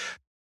like,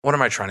 what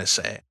am I trying to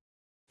say?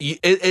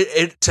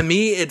 It to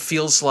me, it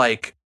feels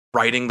like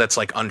writing that's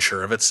like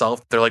unsure of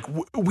itself. They're like,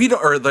 we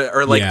don't,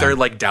 they're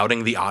like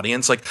doubting the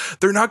audience. Like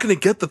they're not going to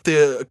get that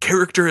the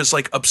character is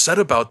like upset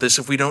about this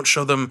if we don't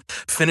show them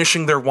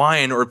finishing their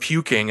wine or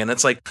puking. And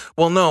it's like,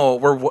 well, no,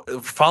 we're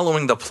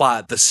following the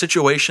plot. The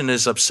situation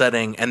is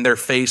upsetting, and their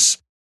face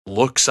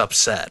looks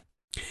upset.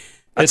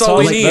 That's all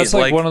we need. That's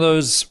like one of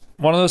those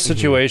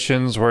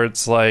situations where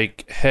it's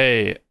like,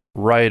 hey,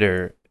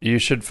 writer, you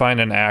should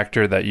find an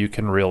actor that you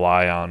can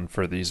rely on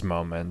for these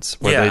moments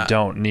where they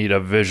don't need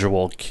a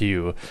visual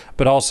cue.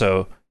 But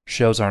also,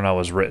 shows aren't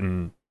always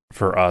written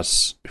for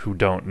us who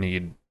don't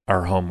need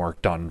our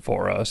homework done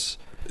for us.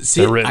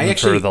 They're written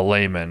for the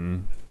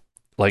layman.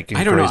 Like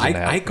I don't know.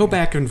 I go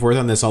back and forth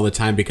on this all the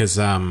time because,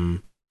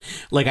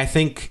 like, I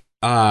think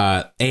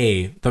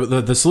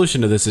the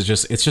solution to this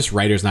is just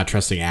writers not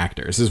trusting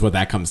actors. Is what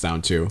that comes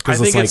down to. I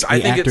think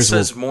it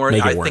says more.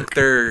 I think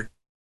they're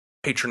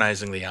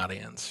patronizing the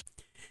audience.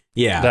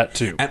 Yeah, that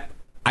too.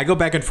 I go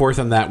back and forth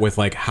on that with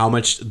like how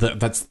much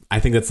I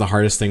think that's the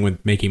hardest thing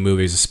with making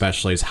movies,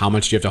 especially, is how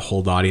much do you have to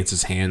hold the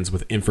audience's hands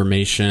with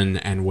information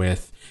and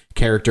with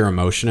character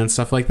emotion and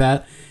stuff like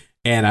that.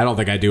 And I don't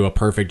think I do a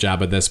perfect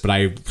job of this, but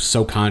I'm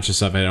so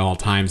conscious of it at all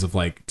times of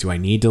like, do I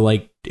need to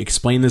like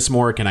explain this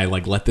more? Can I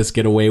like let this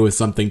get away with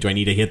something? Do I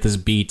need to hit this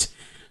beat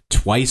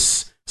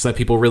twice so that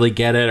people really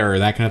get it, or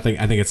that kind of thing?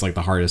 I think it's like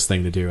the hardest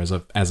thing to do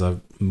as a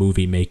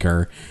movie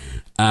maker.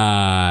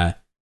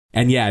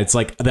 And yeah, it's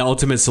like the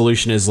ultimate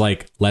solution is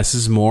like less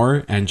is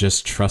more, and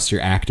just trust your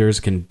actors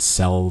can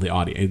sell the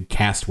audience,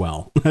 cast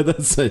well.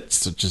 That's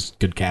just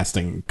good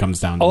casting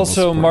comes down to.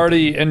 Also,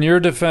 Marty, in your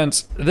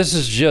defense, this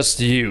is just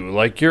you.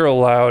 Like, you're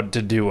allowed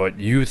to do what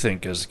you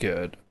think is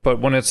good, but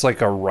when it's like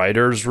a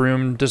writer's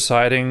room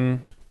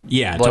deciding,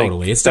 yeah, like,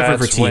 totally, it's different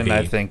for TV. When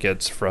I think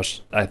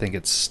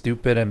it's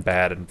stupid and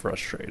bad and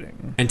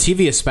frustrating. And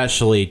TV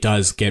especially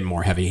does get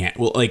more heavy hand.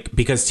 Well, like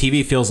because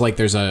TV feels like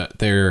they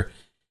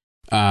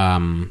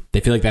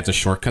feel like they have to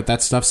shortcut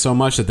that stuff so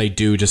much that they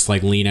do just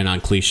like lean in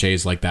on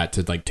cliches like that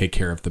to like take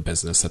care of the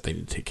business that they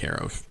need to take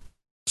care of.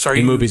 So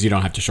in movies, you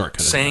don't have to shortcut.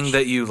 Saying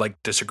that you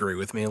like disagree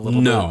with me a little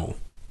bit? No.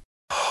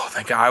 Oh,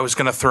 thank God. I was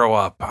gonna throw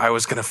up. I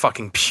was gonna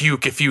fucking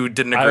puke if you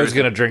didn't agree. I was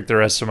gonna drink the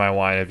rest of my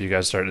wine if you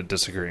guys started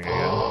disagreeing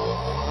again.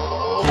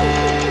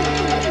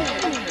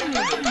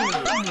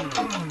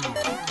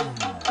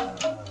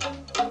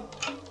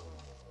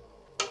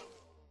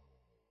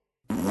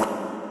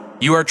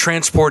 You are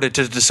transported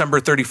to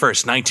December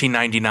 31st,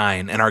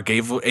 1999, and are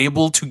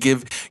able to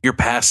give your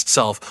past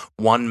self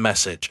one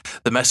message.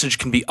 The message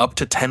can be up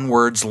to 10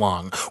 words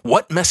long.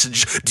 What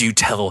message do you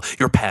tell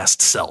your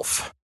past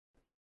self?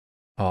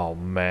 Oh,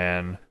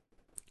 man.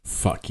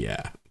 Fuck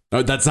yeah.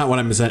 Oh, that's not what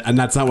I'm saying. And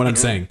that's not what I'm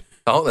saying.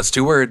 Oh, that's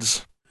 2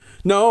 words.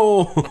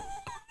 No.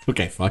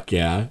 Okay, fuck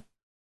yeah.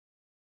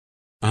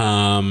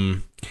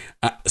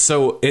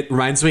 So it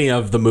reminds me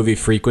of the movie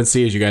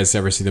Frequency. Did you guys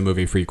ever see the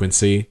movie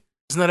Frequency?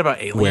 Isn't that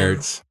about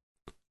aliens?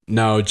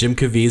 No, Jim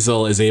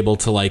Caviezel is able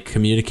to like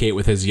communicate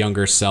with his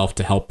younger self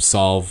to help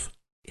solve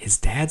his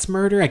dad's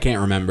murder. I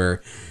can't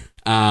remember.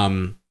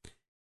 Or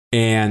Jim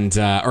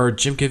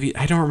Caviezel.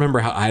 I don't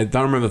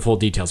remember the full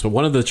details. But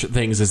one of the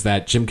things is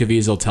that Jim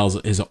Caviezel tells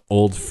his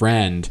old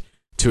friend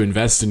to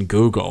invest in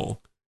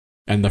Google,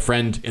 and the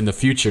friend in the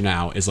future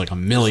now is like a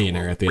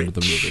millionaire at the end of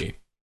the movie.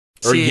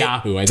 Or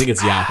Yahoo. I think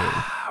it's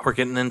Yahoo. We're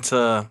getting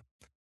into.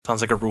 Sounds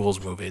like a rules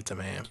movie to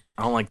me.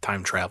 I don't like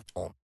time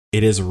travel.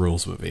 It is a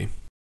rules movie.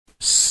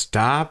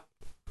 Stop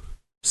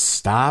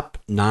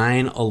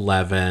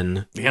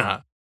 9/11. Yeah.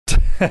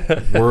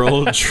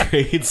 World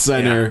Trade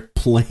Center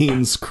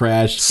planes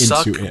crashed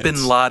Suck into it.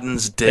 Bin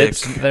Laden's dick.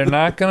 They're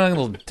not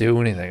gonna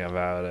do anything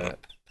about it.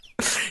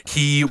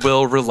 He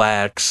will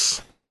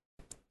relax.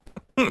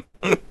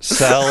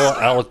 Sell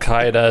Al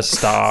Qaeda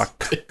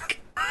stock.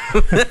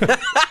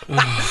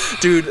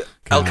 Dude,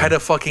 Al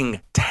Qaeda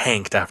fucking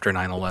tanked after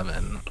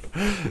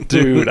 9/11.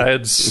 Dude, I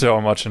had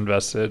so much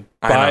invested.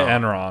 Buy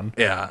Enron.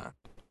 Yeah.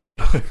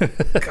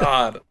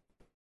 God.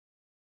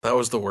 That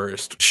was the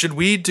worst. Should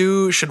we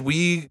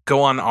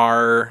go on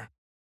our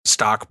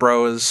Stock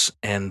Bros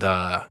and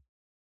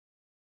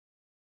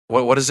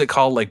what is it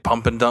called? Like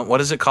pump and dump?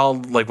 What is it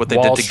called? Like what they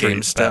Wall did to Street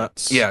GameStop?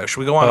 bets. Yeah, should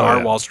we go on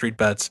our Wall Street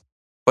bets?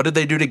 What did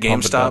they do to Pump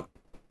and GameStop? dump.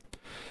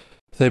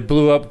 They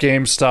blew up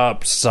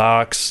GameStop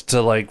stocks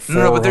to like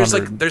 400. No, but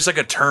there's like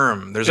a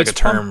term. There's like a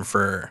term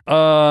for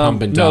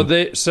pump and no,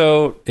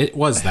 dump. It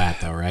was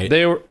that though, right?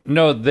 They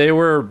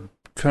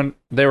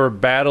were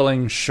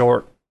battling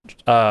short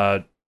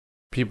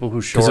people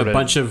who shorted.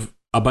 Because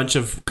a bunch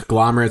of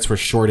conglomerates were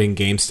shorting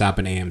GameStop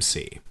and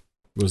AMC.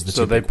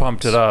 So they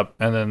pumped it up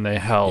and then they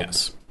held.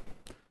 Yes.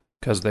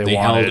 Because they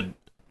wanted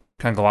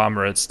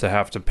conglomerates to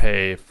have to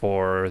pay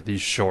for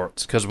these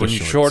shorts. Because when you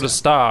short a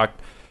stock,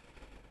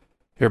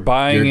 you're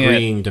buying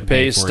it to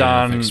pay based for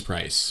on a fixed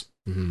price.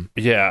 Mm-hmm.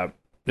 Yeah,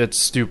 it's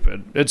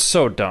stupid. It's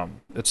so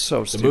dumb. It's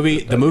so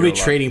stupid. The movie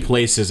Trading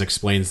Places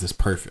explains this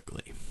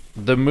perfectly.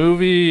 The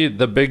movie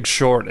The Big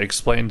Short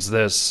explains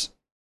this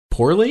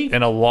poorly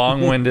in a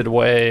long-winded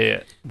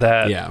way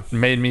that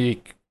made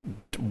me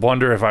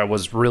wonder if I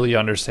was really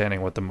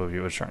understanding what the movie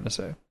was trying to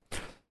say.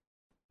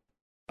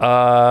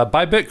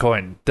 Buy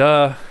Bitcoin.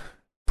 Duh.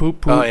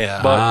 Poop, poop,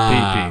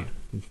 butt, pee,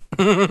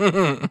 pee.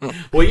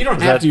 Well, you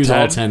don't have to use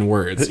all 10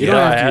 words. You don't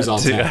have to use all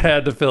 10. I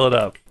had to fill it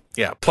up.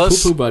 Yeah,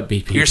 plus poo, butt,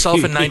 pee, pee,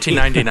 yourself in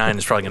 1999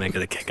 is probably going to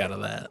get a kick out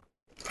of that.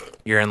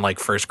 You're in like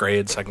first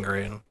grade, second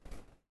grade.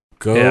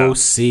 Go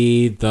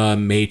see The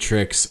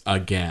Matrix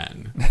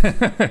again.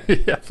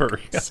 Yeah, for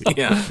real.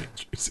 Yeah.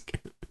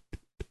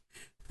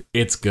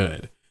 It's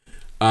good.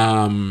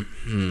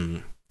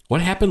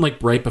 What happened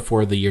like right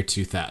before the year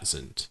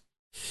 2000?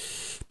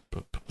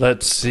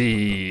 Let's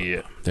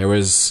see. There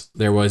was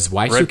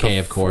Y2K, right,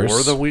 of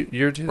course. Before the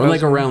year 2000? Or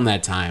like around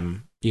that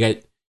time. You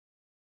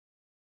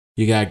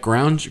got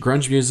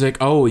grunge music.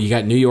 Oh, you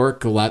got New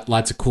York.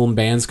 Lots of cool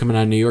bands coming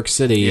out of New York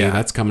City. Yeah.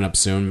 That's coming up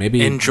soon.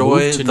 Maybe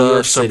enjoy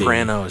The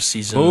Sopranos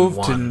season 1.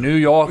 Move to New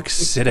York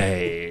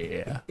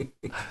City.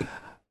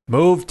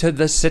 Move to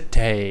the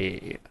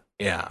city.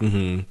 Yeah.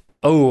 Mm-hmm.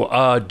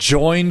 Oh,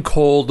 join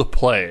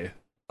Coldplay.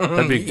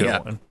 That'd be a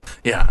good one.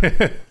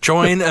 Yeah.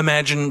 Join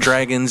Imagine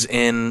Dragons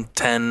in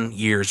 10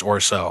 years or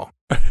so.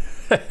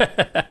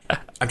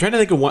 I'm trying to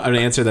think of an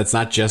answer that's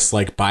not just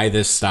like buy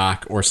this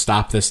stock or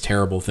stop this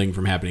terrible thing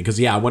from happening. Because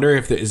I wonder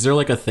if is there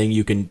like a thing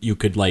you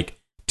could like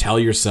tell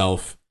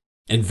yourself,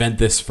 invent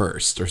this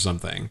first or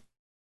something.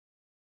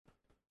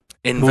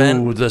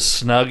 Ooh, the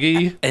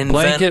Snuggie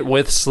blanket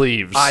with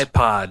sleeves.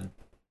 iPod.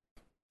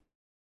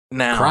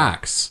 Now.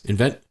 Crocs.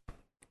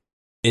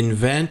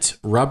 Invent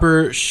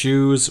rubber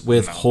shoes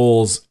with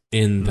holes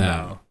in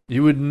them. No.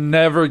 You would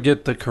never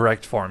get the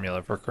correct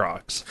formula for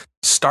Crocs.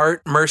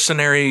 Start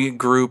mercenary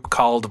group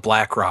called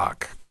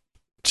BlackRock.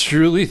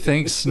 Truly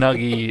think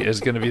Snuggie is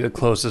going to be the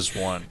closest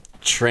one.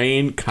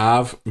 Train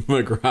Kav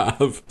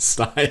McGraw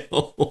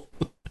style.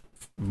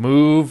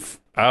 Move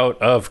out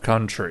of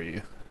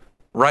country.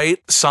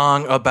 Write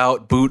song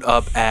about boot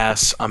up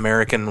ass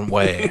American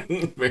way.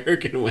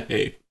 American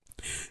way.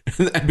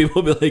 And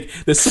people will be like,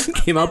 this song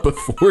came out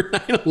before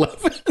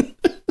 9/11.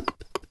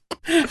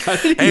 How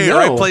did he know?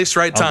 Right place,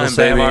 right time, Uncle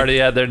Sam baby. already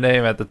had their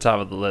name at the top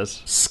of the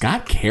list.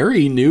 Scott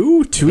Carey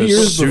knew 2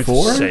 years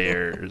before?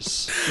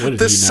 Soothsayers. What did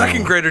this he know?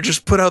 second grader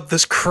just put out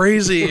this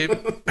crazy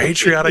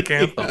patriotic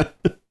anthem.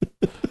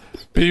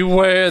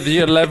 Beware the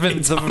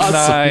 11th of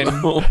 9.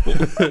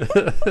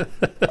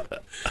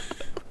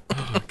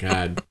 Oh,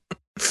 God.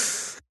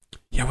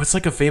 Yeah, what's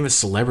like a famous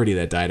celebrity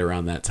that died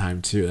around that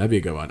time, too? That'd be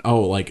a good one.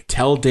 Oh, like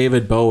tell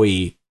David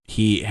Bowie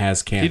he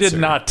has cancer. He did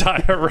not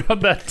die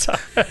around that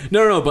time.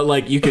 No, but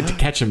like you could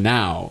catch him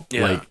now.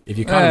 Yeah. Like if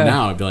you caught him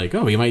now, I'd be like,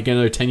 oh, he might get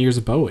another 10 years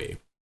of Bowie.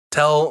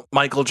 Tell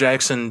Michael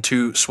Jackson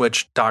to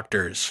switch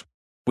doctors.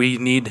 We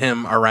need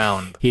him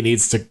around. He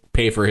needs to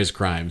pay for his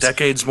crimes.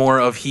 Decades more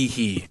of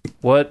he.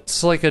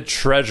 What's like a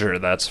treasure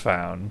that's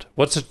found?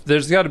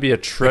 There's got to be a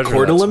treasure.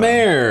 Coeur de la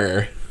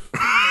Mer.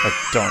 I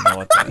don't know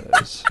what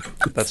that is.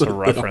 That's a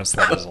reference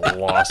that is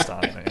lost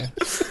on me.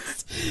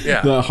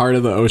 Yeah. The heart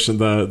of the ocean,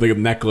 the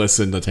necklace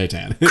in the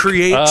Titanic.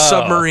 Create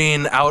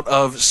submarine out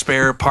of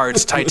spare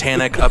parts.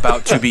 Titanic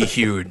about to be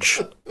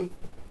huge.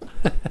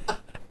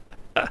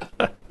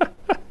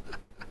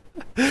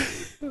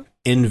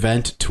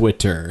 Invent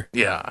Twitter.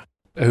 Yeah.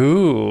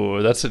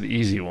 Ooh, that's an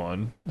easy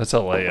one. That's a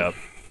layup.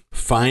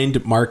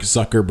 Find Mark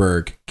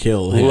Zuckerberg.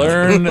 Kill him.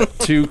 Learn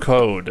to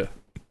code.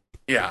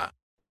 Yeah.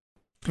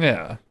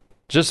 Yeah.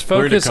 Just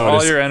Learn to focus code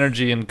all is- your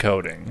energy in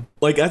coding.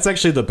 Like, that's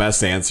actually the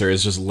best answer,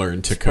 is just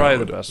learn to Probably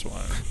code. the best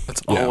one.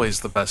 That's Yeah. always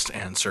the best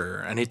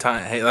answer.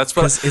 Anytime. Hey, that's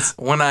what 'Cause it's-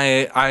 when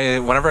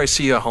whenever I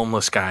see a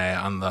homeless guy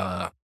on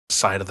the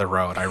side of the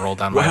road, I roll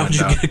down my Why would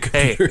you window. get a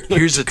Hey, computer?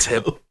 here's a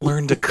tip: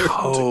 learn to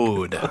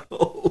code.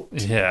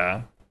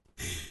 Yeah.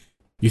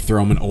 You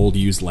throw him an old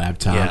used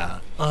laptop. Yeah.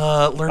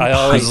 Learn. I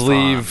always Python.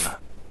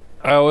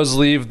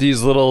 leave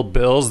these little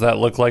bills that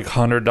look like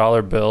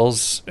 $100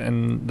 bills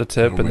in the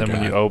tip, Oh and my then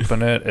when you God.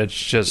 open it, it's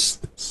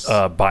just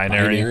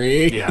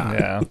binary. Yeah.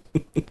 Yeah.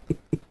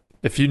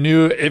 If you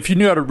knew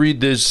how to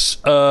read this,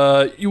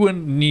 you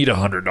wouldn't need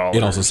 $100.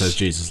 It also says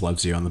Jesus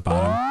loves you on the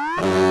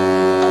bottom.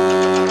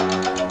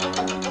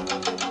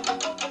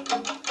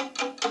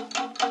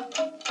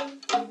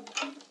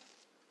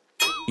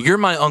 You're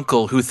my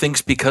uncle who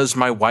thinks because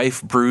my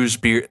wife brews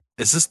beer.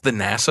 Is this the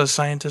NASA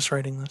scientist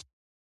writing this?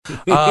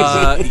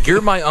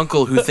 You're my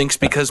uncle who thinks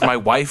because my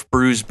wife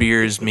brews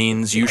beers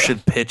means you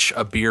should pitch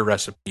a beer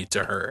recipe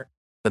to her.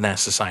 The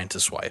NASA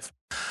scientist's wife.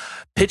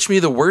 Pitch me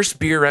the worst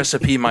beer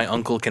recipe my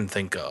uncle can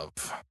think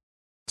of.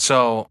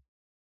 So,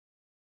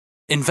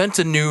 invent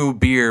a new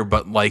beer,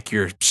 but like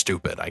you're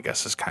stupid, I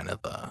guess is kind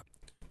of the...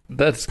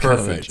 That's kind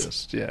of Perfect.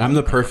 just, yeah. I'm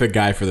the perfect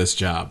guy for this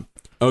job.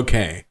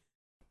 Okay.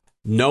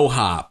 No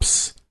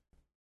hops.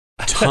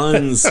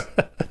 Tons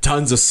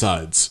of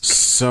suds.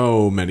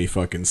 So many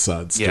fucking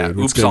suds, Yeah, dude.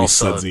 It's oops, gonna all be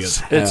sudsy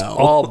suds. as hell. It's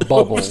all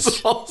bubbles.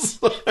 Oops, all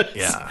suds.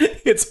 Yeah.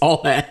 It's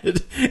all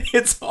head.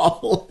 It's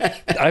all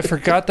head. I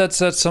forgot that's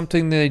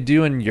something they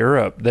do in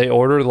Europe. They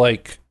order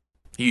like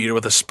You eat it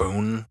with a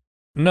spoon.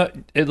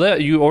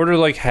 you order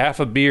like half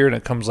a beer and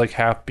it comes like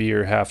half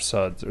beer, half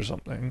suds or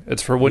something.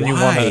 It's for when you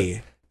want to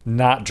Why?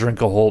 not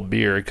drink a whole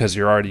beer because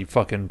you're already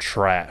fucking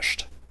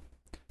trashed.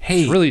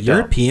 Hey, really dumb.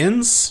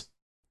 Europeans,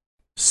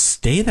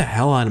 stay the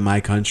hell out of my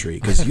country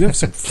because you have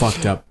some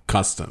fucked up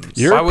customs.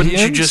 Why wouldn't you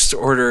Europeans? just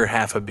order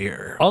half a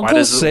beer? Uncle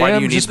why Sam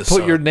do you need just the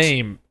put your suds?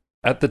 name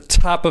at the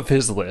top of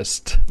his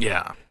list.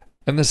 Yeah.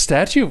 And the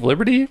Statue of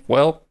Liberty,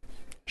 well,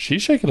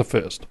 she's shaking a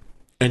fist.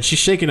 And she's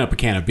shaking up a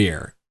can of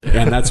beer,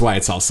 and that's why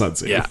it's all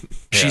sudsy. Yeah.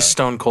 She's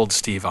Stone Cold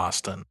Steve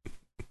Austin.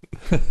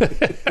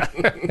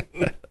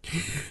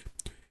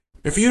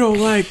 If you don't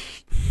like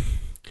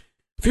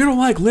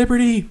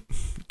liberty,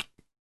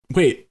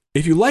 wait.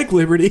 If you like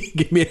liberty,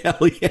 give me a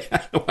hell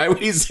yeah. Why would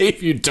he say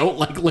if you don't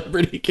like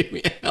liberty, give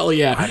me a hell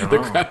yeah? I don't The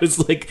know. crowd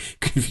is like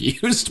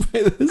confused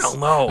by this. Hell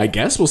no. I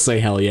guess we'll say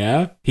hell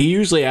yeah. He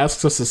usually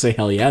asks us to say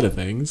hell yeah to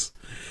things.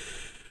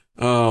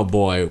 Oh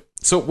boy.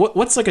 So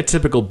what's like a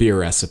typical beer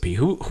recipe?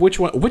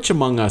 Which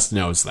among us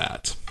knows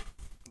that?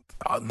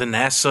 The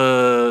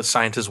NASA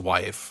scientist's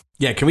wife.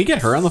 Yeah, can we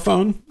get her on the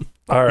phone?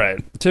 All right.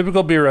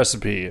 Typical beer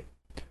recipe.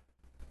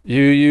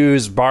 You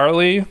use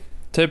barley,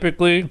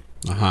 typically.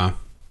 Uh-huh.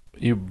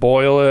 You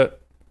boil it.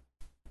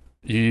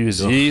 You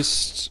use Ugh.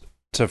 yeast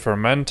to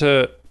ferment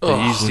it. The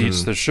Ugh. yeast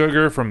eats the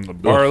sugar from the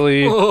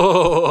barley.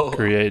 Oh.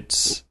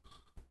 Creates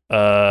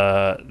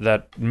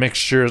that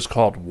mixture is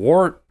called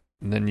wort.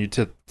 And then you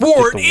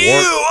Wart, get ew! the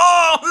wort.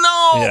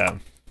 Oh, no! Yeah.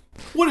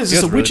 What is You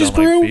this, guys a witch's don't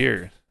like brew?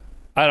 beer.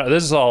 I don't.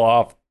 This is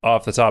all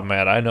off the top of my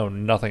head. I know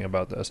nothing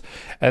about this.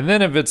 And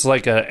then if it's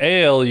like a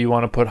ale, you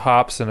want to put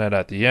hops in it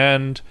at the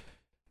end.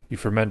 You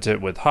ferment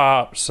it with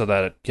hops so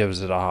that it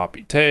gives it a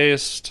hoppy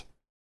taste,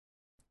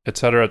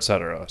 etc.,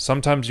 etc.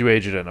 Sometimes you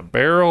age it in a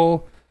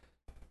barrel.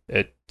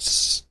 It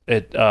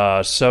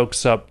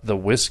soaks up the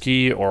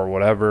whiskey or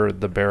whatever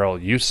the barrel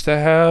used to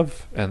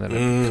have, and then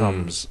it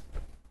becomes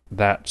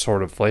that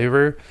sort of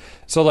flavor.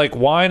 So like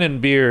wine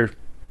and beer,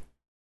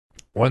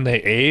 when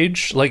they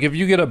age, like if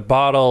you get a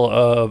bottle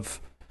of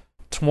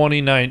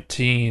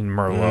 2019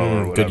 Merlot or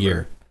whatever. Good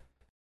year.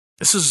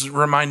 This is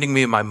reminding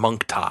me of my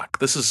monk talk.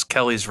 This is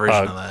Kelly's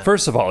version of that.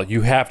 First of all,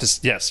 you have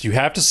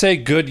to say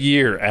good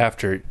year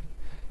after.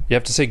 You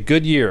have to say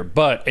good year,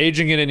 but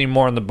aging it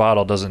anymore in the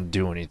bottle doesn't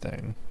do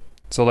anything.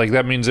 So like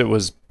that means it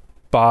was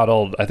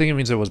bottled. I think it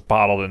means it was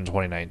bottled in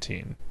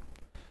 2019.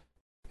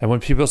 And when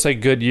people say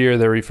good year,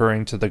 they're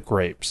referring to the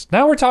grapes.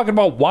 Now we're talking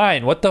about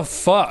wine. What the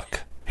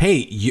fuck?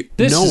 Hey,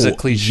 This is a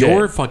cliche.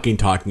 You're fucking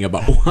talking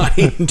about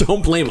wine.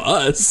 Don't blame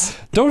us.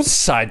 Don't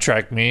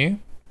sidetrack me.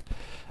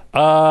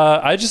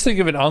 I just think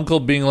of an uncle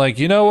being like,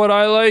 you know what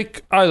I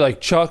like? I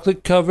like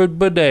chocolate covered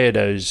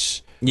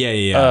bananas.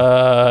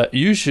 Yeah.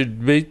 You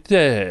should make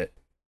that.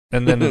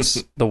 And then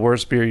it's the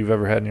worst beer you've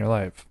ever had in your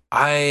life.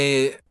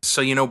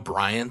 So you know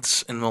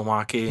Bryant's in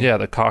Milwaukee? Yeah,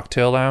 the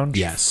cocktail lounge.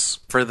 Yes.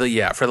 For the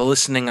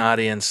listening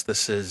audience,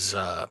 this is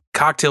a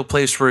cocktail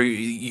place where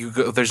you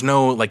go. There's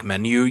no like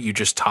menu. You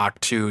just talk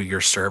to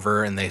your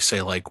server and they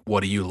say like,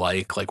 what do you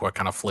like? Like what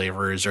kind of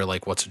flavors or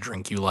like what's a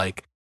drink you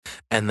like?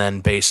 And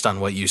then based on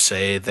what you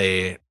say,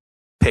 they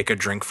pick a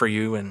drink for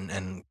you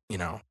and you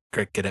know,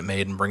 get it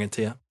made and bring it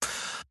to you.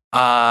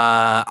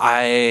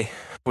 I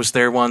was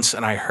there once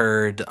and I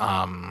heard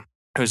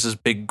it was this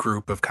big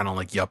group of kind of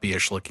like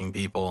yuppie-ish looking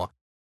people.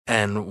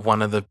 And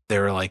they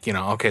were like, you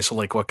know, okay, so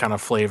like what kind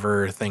of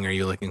flavor thing are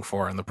you looking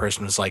for? And the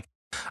person was like,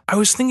 I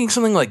was thinking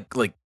something like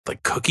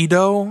cookie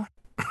dough.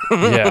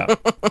 Yeah.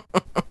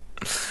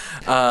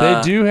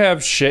 They do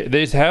have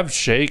they have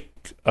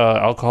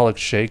alcoholic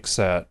shakes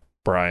at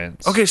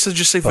Bryant's. Okay, so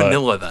just say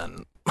vanilla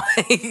then.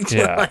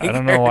 Yeah, I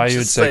don't know why you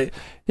would say.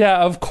 Yeah,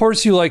 of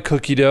course you like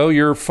cookie dough.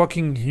 You're a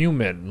fucking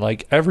human.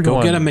 Like everyone.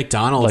 Go get a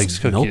McDonald's likes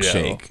cookie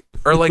milkshake.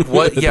 dough. Or like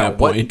what? At Yeah, that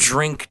what point.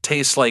 drink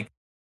tastes like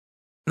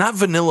not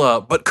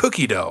vanilla but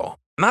cookie dough,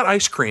 not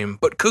ice cream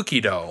but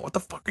cookie dough? What the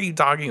fuck are you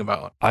talking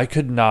about? I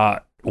could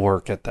not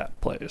work at that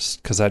place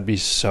because I'd be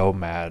so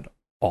mad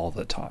all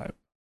the time.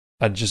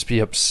 I'd just be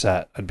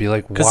upset. I'd be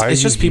like, Because why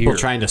it's are just you people here?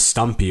 trying to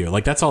stump you.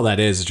 Like, that's all that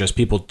is just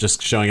people just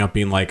showing up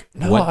being like,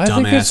 No, what I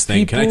think it's dumbass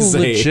thing can I people say?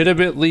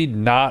 legitimately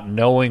not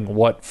knowing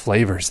what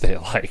flavors they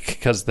like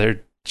because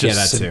they're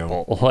just that too.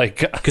 simple. Like,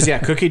 Because, yeah,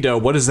 cookie dough,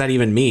 what does that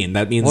even mean?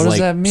 That means, What does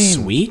like, that mean?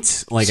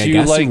 sweet? Like, so I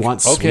guess like, you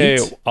want okay,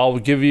 sweet? I'll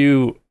give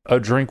you a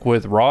drink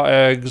with raw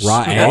eggs, Raw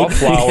raw egg?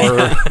 flour,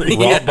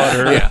 raw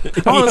butter, Yeah,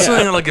 I want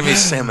something that'll give me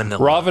salmonella.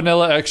 raw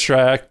vanilla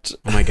extract.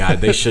 Oh, my God,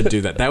 they should do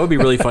that. That would be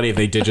really funny if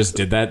they just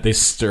did that. They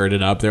stirred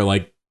it up. They're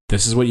like,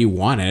 this is what you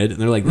wanted.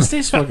 And they're like, this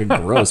tastes fucking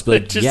gross. But,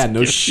 like, Just yeah,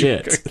 no give you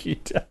shit.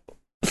 cookie dough.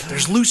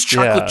 There's loose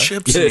chocolate Yeah.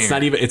 chips. Yeah, in it's here.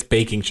 not even, it's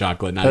baking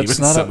chocolate, not That's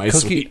even not a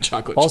semi-sweet cookie.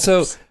 chocolate Also,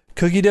 chips.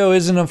 cookie dough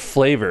isn't a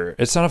flavor.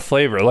 It's not a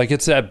flavor. Like,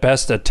 it's at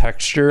best a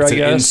texture, It's I an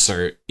guess.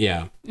 insert.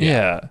 Yeah.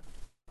 Yeah.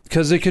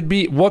 Because it could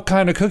be what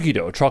kind of cookie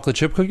dough? Chocolate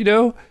chip cookie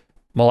dough?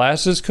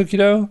 Molasses cookie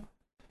dough?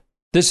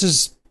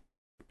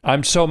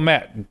 I'm so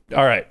mad.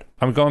 All right.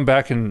 I'm going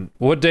back and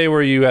what day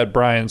were you at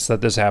Bryant's that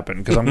this happened?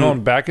 Because I'm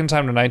going back in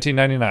time to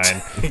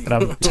 1999 and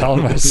I'm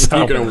telling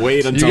myself, You're gonna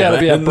wait until you gotta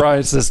be then. at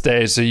Bryant's this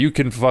day so you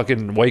can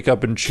fucking wake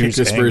up and choose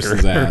this anger.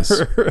 person's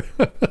ass.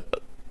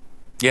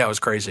 Yeah, it was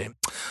crazy.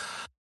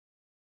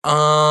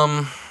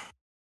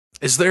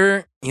 Is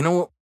there?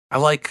 I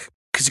like.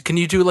 Cause can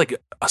you do like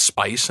a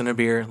spice in a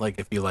beer? Like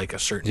if you like a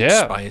certain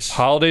Yeah. spice.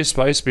 Holiday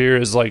spice beer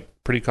is like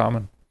pretty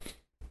common.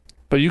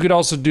 But you could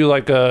also do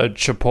like a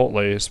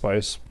chipotle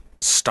spice.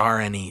 Star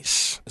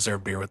anise. Is there a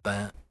beer with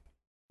that?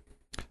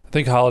 I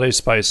think holiday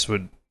spice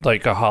would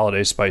like a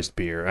holiday spiced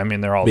beer. I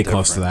mean, they're all Be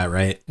different. close to that,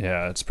 right?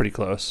 Yeah, it's pretty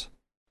close.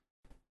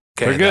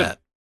 Okay, They're good. that.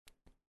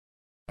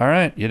 All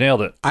right, you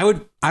nailed it. I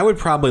would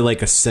probably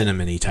like a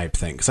cinnamony type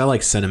thing because I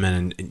like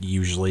cinnamon and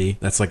usually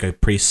that's like a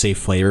pretty safe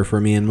flavor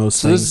for me in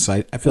most things.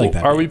 So I feel like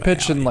that. Are we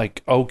pitching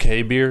like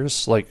okay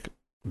beers, like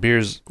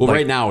beers? Well, like,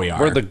 right now we are.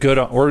 We're the good.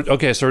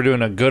 Okay, so we're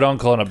doing a good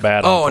uncle and a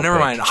bad. Oh, uncle never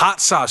pitch. mind. Hot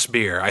sauce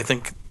beer. I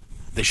think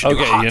they should do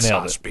Okay, a hot you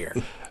nailed sauce it. beer.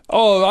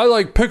 Oh, I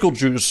like pickle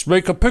juice.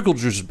 Make a pickle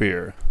juice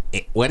beer.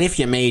 What if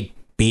you made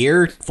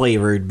beer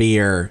flavored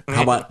beer?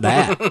 How about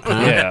that? Huh?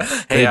 Yeah,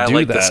 Hey, they I do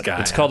like that. this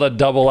guy. It's called a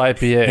double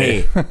IPA.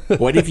 Hey,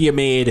 what if you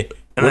made?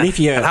 What if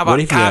you? And how What about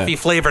if coffee you?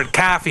 flavored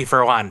coffee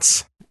for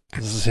once?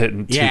 This is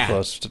hitting too Yeah.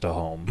 close to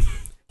home. What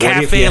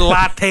if Cafe you-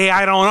 latte.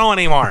 I don't know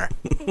anymore.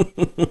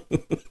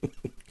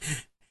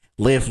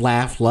 Live,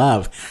 laugh,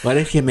 love. What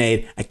if you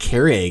made a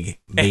Keurig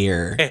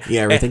beer? You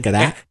ever think of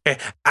that?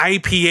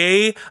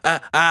 IPA,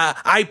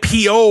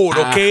 IPO'd,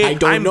 okay? I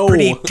don't I'm know.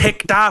 pretty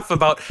ticked off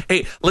about,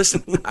 hey,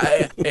 listen,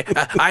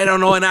 I don't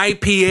know an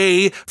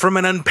IPA from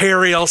an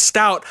Imperial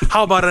Stout.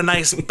 How about a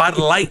nice Bud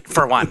Light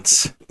for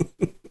once?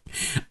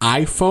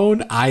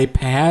 iPhone,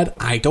 iPad.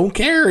 I don't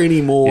care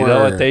anymore. You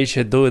know what they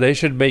should do? They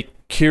should make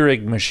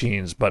Keurig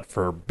machines, but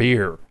for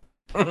beer.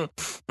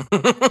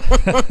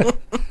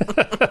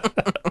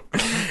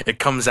 It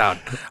comes out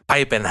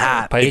piping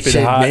hot. Piping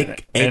should hot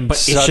make- and but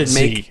it should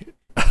make- sudsy.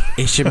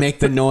 It should make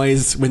the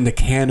noise when the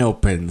can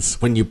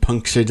opens. When you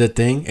puncture the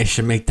thing, it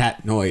should make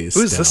that noise.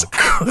 Who's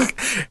still.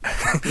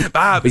 this?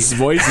 Bobby, His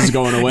voice is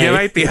going away. you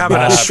might be having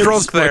a Bob.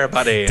 stroke there,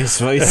 buddy. His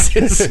voice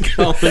is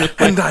going away.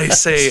 And I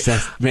say,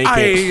 Just make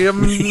I it.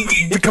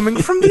 am coming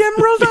from the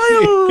Emerald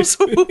Isles.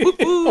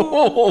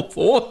 Oh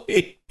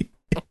boy!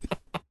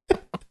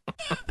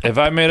 If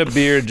I made a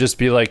beer, it'd just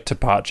be like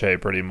tepache,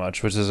 pretty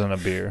much, which isn't a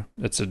beer.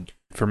 It's a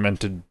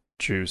fermented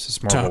juice.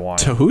 It's more of a wine.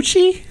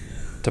 Tahuchi?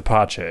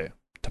 Tepache.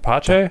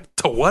 Tepache?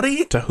 To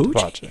whaty? Tahuchi?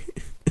 Tepache.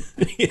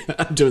 Yeah,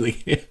 I'm doing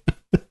the.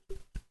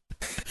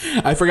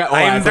 I forgot. Oh,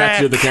 I'm I forgot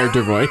to do back. the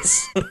character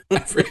voice. I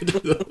forgot to do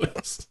the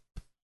voice.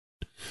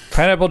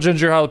 Pineapple,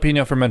 ginger,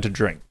 jalapeno fermented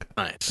drink.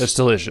 Nice. It's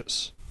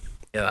delicious.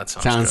 Yeah, that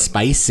sounds Sounds good.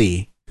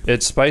 spicy.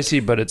 It's spicy,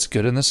 but it's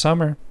good in the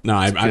summer. No,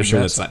 I'm good sure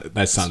medicine.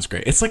 that sounds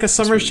great. It's like a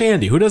summer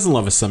shandy. Who doesn't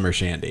love a summer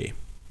shandy?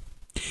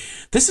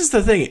 This is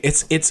the thing.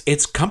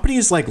 It's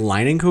companies like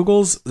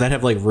Leinenkugel's that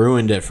have like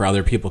ruined it for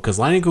other people because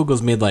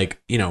Leinenkugel's made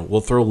like, we'll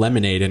throw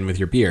lemonade in with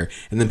your beer,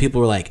 and then people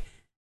were like,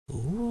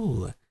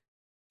 "Ooh,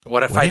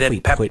 What if What I if we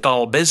did put-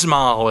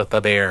 Pepto-Bismol with the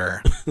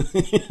beer?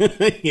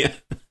 yeah."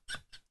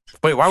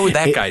 Wait, why would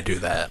that guy do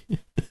that?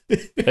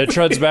 It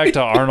treads back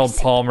to Arnold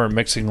Palmer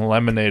mixing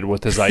lemonade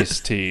with his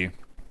iced tea.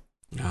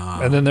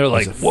 And then they're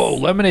like, whoa,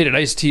 lemonade and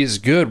iced tea is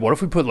good. What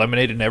if we put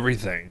lemonade in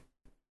everything?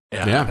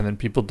 Yeah. And then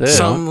people did.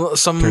 Some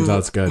Turns out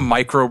it's good.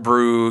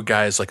 microbrew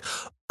guy's like,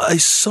 I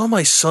saw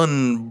my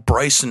son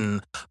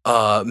Bryson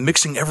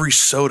mixing every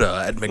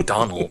soda at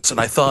McDonald's, and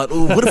I thought,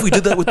 oh, what if we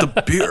did that with the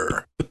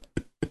beer?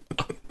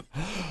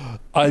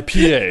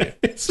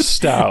 IPA,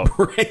 stout,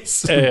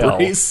 Brace, Ale.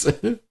 brace.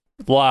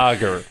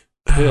 lager,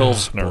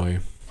 Pilsner. Boy.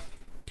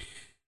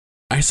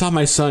 I saw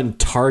my son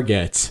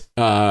Target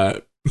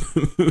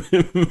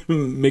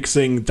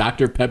mixing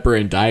Dr. Pepper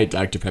and Diet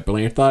Dr. Pepper.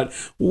 And I thought,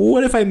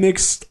 what if I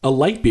mixed a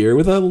light beer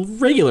with a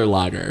regular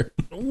lager?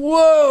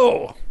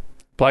 Whoa!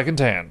 Black and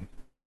tan.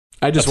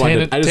 I just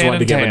wanted to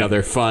give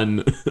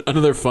tan.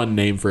 another fun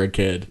name for a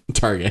kid.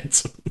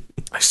 Target.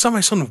 I saw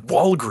my son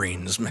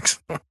Walgreens mix.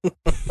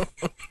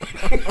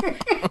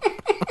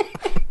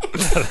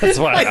 That's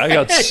why I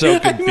got so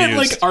confused. I meant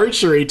like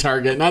archery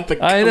target, not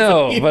the. I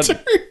know, but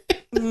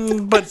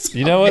But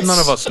you know what? None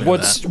of us knew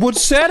that.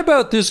 What's sad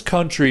about this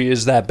country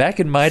is that back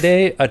in my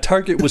day, a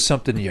target was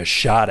something you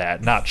shot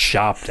at, not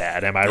shopped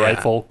at. Am I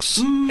right, folks?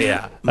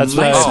 Yeah, That's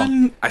My why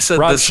son- I said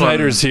Rob this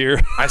Schneider's one.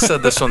 here. I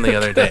said this one the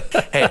other day.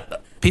 Hey,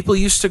 people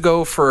used to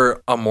go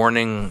for a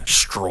morning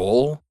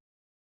stroll.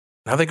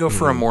 Now they go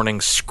for a morning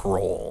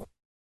scroll.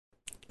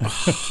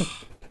 Isn't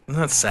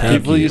that sad?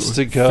 People used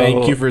to go.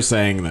 Thank you for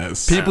saying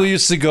this. People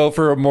used to go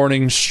for a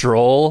morning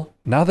stroll.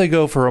 Now they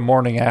go for a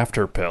morning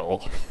after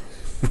pill.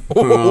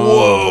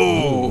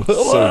 Whoa,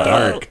 so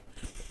dark.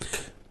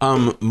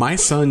 My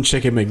son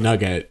Chicken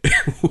McNugget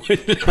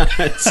would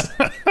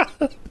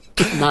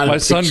not My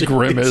son appreciate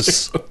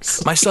Grimace.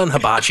 jokes. My son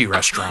Hibachi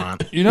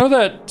restaurant. You know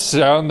that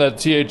sound that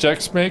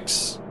THX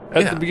makes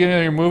at the beginning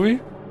of your movie?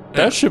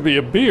 That should be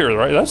a beer,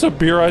 right? That's a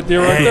beer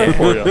idea right there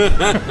for you.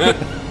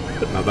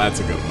 Now that's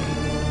a good one.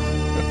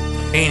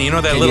 And you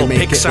know that Can little you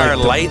make it Pixar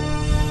like the-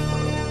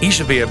 light? He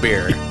should be a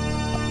beer.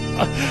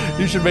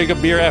 You should make a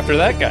beer after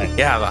that guy.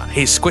 Yeah,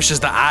 he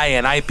squishes the I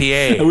in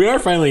IPA. We are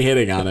finally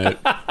hitting on it.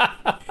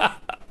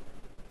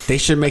 They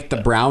should make the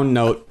brown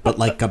note, but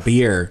like a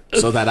beer,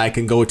 so that I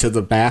can go to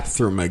the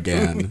bathroom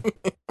again.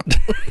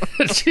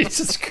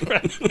 Jesus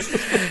Christ.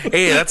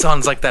 Hey, that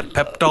sounds like that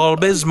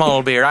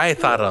Pepto-Bismol beer I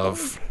thought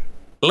of.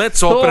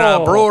 Let's open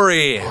a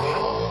brewery.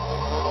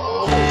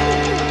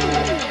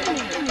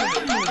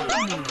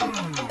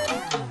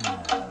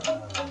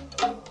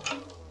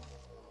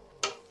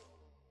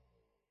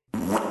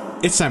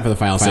 It's time for the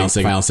final segment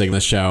of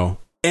the show.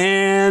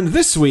 And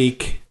this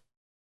week,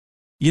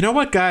 you know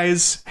what,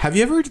 guys? Have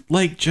you ever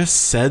just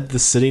said the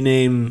city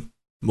name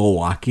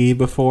Milwaukee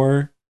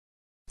before?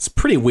 It's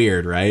pretty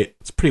weird, right?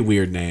 It's a pretty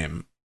weird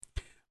name.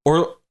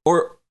 Or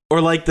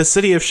like the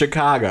city of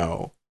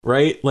Chicago,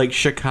 right? Like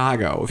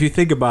Chicago. If you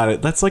think about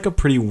it, that's like a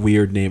pretty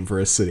weird name for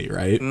a city,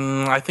 right?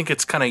 I think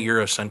it's kind of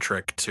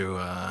Eurocentric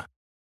to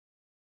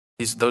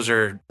those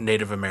are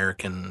Native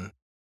American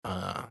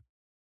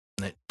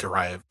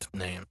derived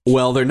names.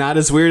 Well, they're not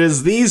as weird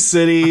as these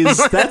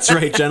cities. That's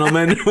right,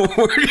 gentlemen. We're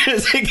going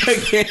to take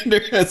a gander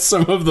at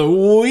some of the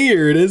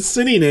weirdest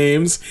city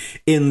names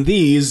in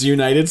these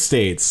United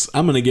States.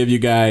 I'm going to give you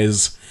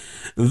guys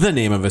the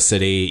name of a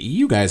city.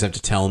 You guys have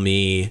to tell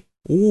me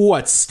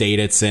what state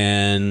it's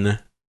in.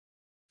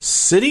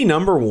 City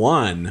number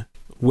 1.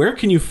 Where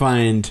can you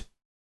find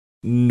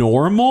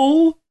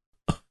Normal?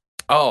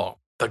 Oh,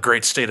 the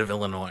great state of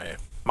Illinois.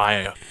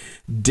 My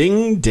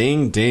Ding,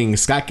 ding, ding.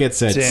 Scott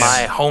gets it. Damn.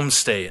 my home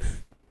state.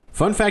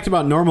 Fun fact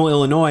about Normal,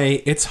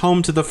 Illinois, it's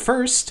home to the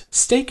first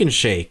Steak and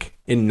Shake.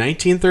 In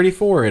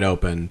 1934, it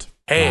opened.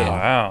 Hey,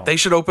 Wow. they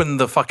should open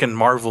the fucking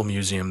Marvel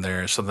Museum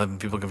there so then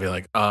people can be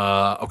like,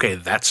 okay,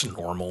 that's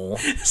normal.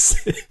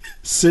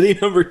 City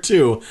number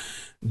 2,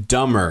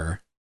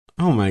 Dummer.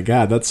 Oh my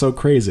god, that's so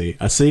crazy.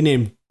 A city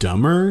named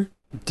Dummer?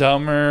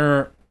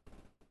 Dummer,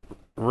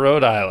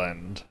 Rhode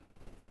Island.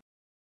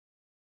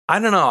 I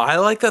don't know. I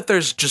like that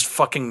there's just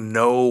fucking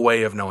no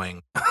way of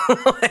knowing.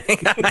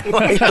 I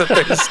like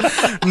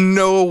that there's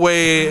no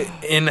way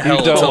in hell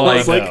You don't to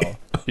want like to know.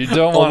 You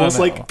don't want Almost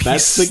to know. like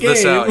that's the piece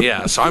this out. game.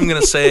 Yeah, so I'm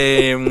going to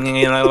say,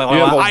 You have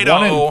a I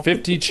know. 1 in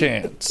 50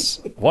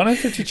 chance. 1 in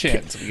 50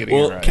 chance of getting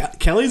Well, it right.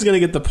 Kelly's going to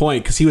get the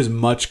point because he was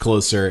much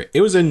closer.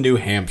 It was in New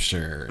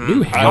Hampshire.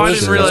 New Hampshire. Oh, I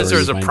didn't realize there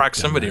was is a my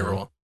proximity Dummer.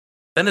 rule.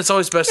 Then it's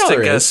always best No, to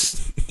there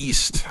guess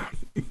east.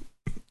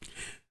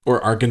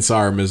 Or Arkansas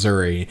or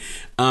Missouri.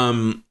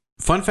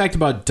 Fun fact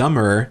about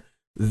Dummer,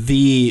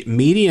 the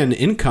median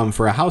income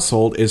for a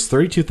household is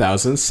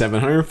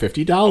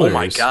 $32,750. Oh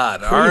my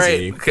god. All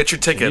Crazy. right, get your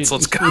tickets.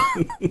 Let's go.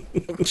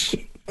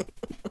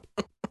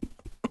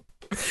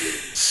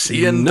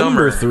 See you in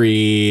Number Dummer.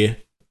 3,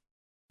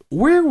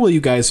 where will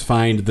you guys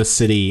find the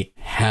city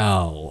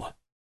Hell?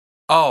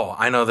 Oh,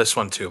 I know this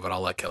one too, but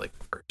I'll let Kelly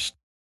go first.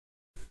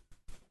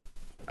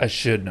 I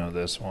should know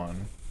this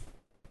one.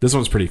 This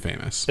one's pretty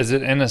famous. Is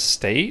it in a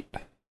state?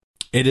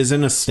 It is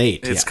in a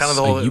state. It's yes, kind of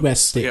the whole a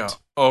U.S. state. Yeah.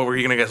 Oh, were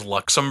you gonna guess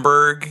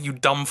Luxembourg? You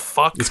dumb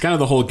fuck. It's kind of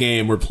the whole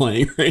game we're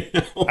playing right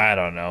now. I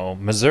don't know.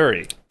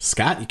 Missouri.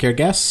 Scott, you care to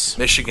guess?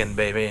 Michigan,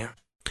 baby.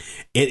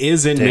 It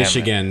is in Damn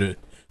Michigan.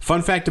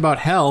 Fun fact about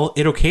Hell,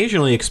 it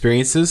occasionally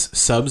experiences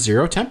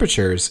sub-zero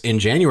temperatures in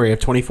January of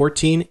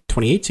 2014,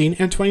 2018,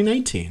 and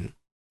 2019.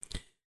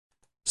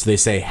 So they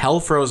say Hell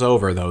froze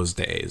over those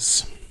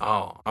days.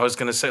 Oh, I was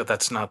gonna say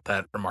that's not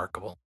that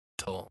remarkable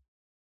until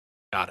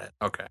got it.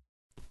 Okay.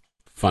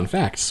 Fun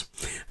facts.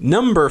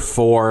 Number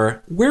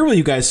 4, where will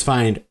you guys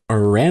find a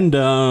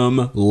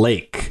Random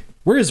Lake?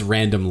 Where is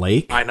Random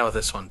Lake? I know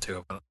this one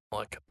too, but I'll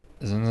let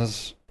Isn't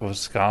this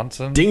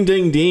Wisconsin? Ding,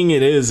 ding, ding.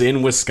 It is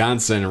in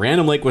Wisconsin.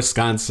 Random Lake,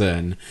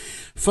 Wisconsin.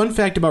 Fun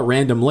fact about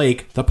Random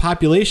Lake, the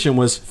population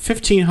was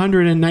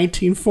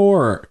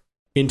 1,519.4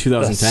 in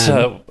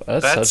 2010.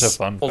 That's such a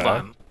fun fact. Hold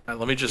on.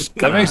 Let me just...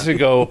 That makes me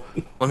go...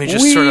 Let me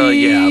just sort of,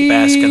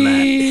 bask in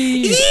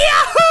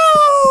that.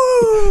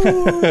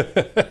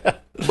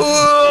 Yahoo!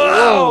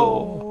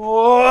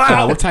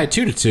 Whoa! We're tied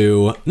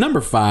 2-2.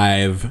 Number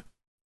 5.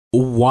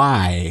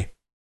 Why?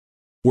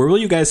 Where will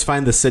you guys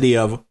find the city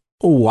of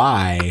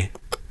Why?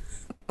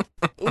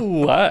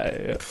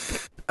 Why?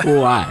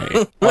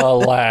 Why?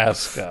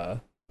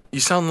 Alaska. You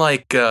sound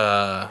like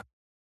Moon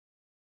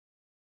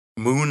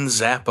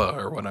Zappa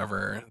or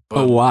whatever.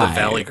 Why? The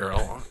Valley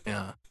Girl.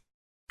 Yeah.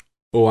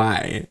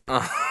 Why?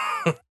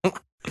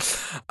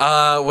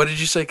 What did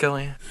you say,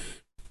 Kelly?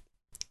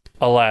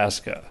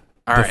 Alaska.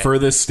 All the right.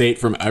 furthest state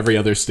from every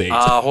other state.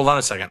 Hold on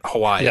a second.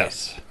 Hawaii.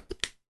 Yes.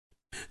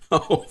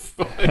 Oh,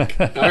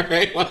 fuck. All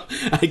right. Well,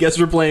 I guess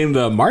we're playing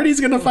the Marty's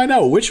going to find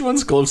out which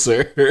one's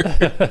closer.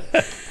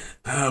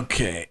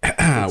 Okay.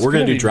 We're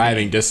going to do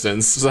driving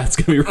distance, so that's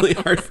going to be really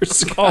hard for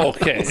Scott.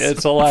 Okay,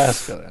 it's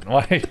Alaska then.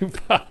 Why are you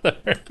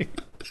bothering?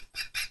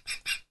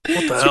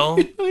 What the hell?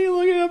 Are you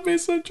looking up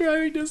based on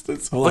driving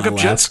distance? Hold Look on, up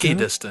jet Alaska? ski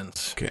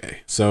distance.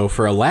 Okay. So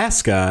for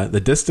Alaska, the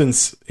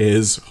distance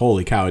is,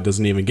 holy cow, it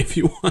doesn't even give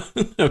you one.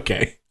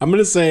 Okay. I'm going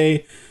to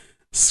say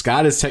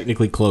Scott is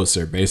technically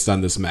closer based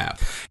on this map.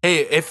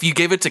 Hey, if you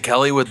gave it to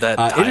Kelly, would that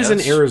tie It is in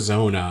us?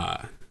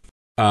 Arizona.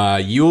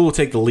 You will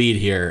take the lead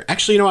here.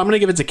 Actually, I'm going to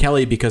give it to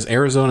Kelly because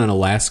Arizona and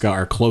Alaska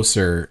are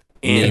closer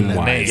In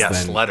name-wise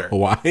yes, than letter.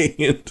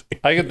 Hawaii.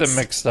 I get them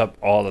mixed up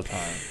all the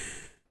time.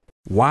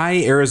 Why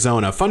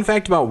Arizona? Fun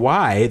fact about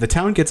why, the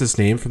town gets its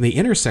name from the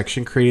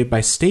intersection created by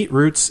state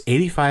routes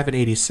 85 and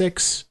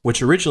 86,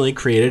 which originally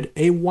created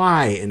a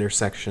Y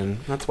intersection.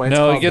 That's why it's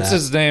No, called it gets that.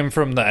 his name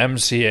from the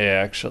MCA,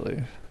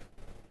 actually.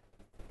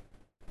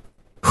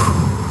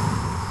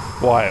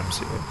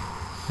 YMCA.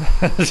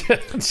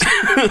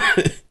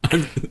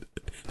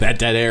 That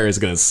dead air is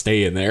going to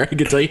stay in there. I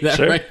can tell you that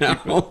Sure. right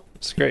now.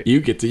 It's great. You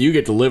get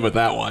to live with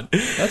that one.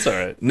 That's all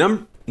right.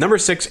 Number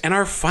 6 and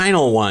our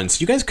final one. So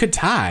you guys could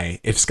tie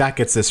if Scott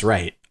gets this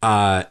right.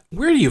 Where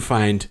do you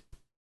find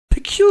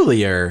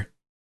peculiar?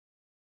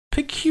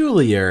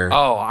 Peculiar.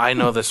 Oh, I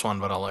know this one,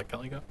 but I'll let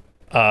Kelly go.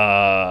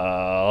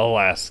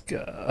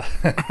 Alaska.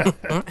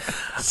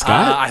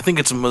 Scott? I think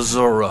it's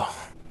Missouri.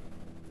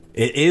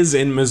 It is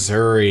in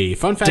Missouri.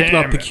 Fun fact Damn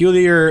about it.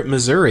 peculiar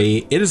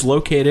Missouri, it is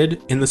located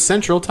in the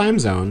central time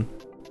zone.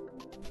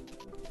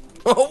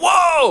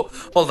 Whoa!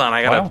 Hold on,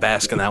 I gotta Wow.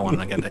 bask in that one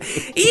again.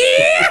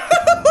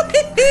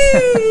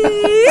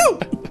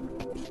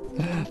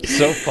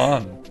 So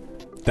fun.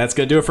 That's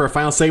going to do it for our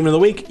final segment of the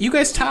week. You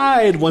guys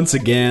tied once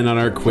again on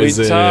our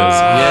quizzes.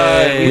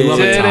 tied. Yay. We love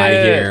a did tie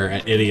it. here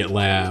at Idiot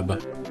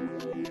Lab.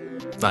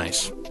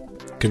 Nice.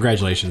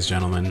 Congratulations,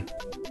 gentlemen.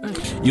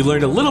 You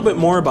learned a little bit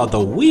more about the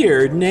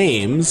weird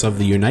names of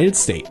the United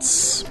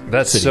States.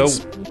 That's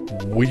cities. so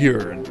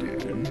weird,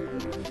 dude.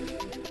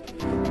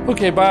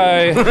 Okay,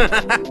 bye.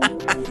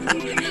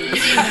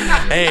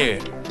 Hey,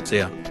 see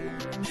ya.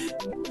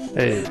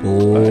 Hey.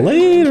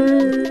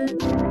 Later.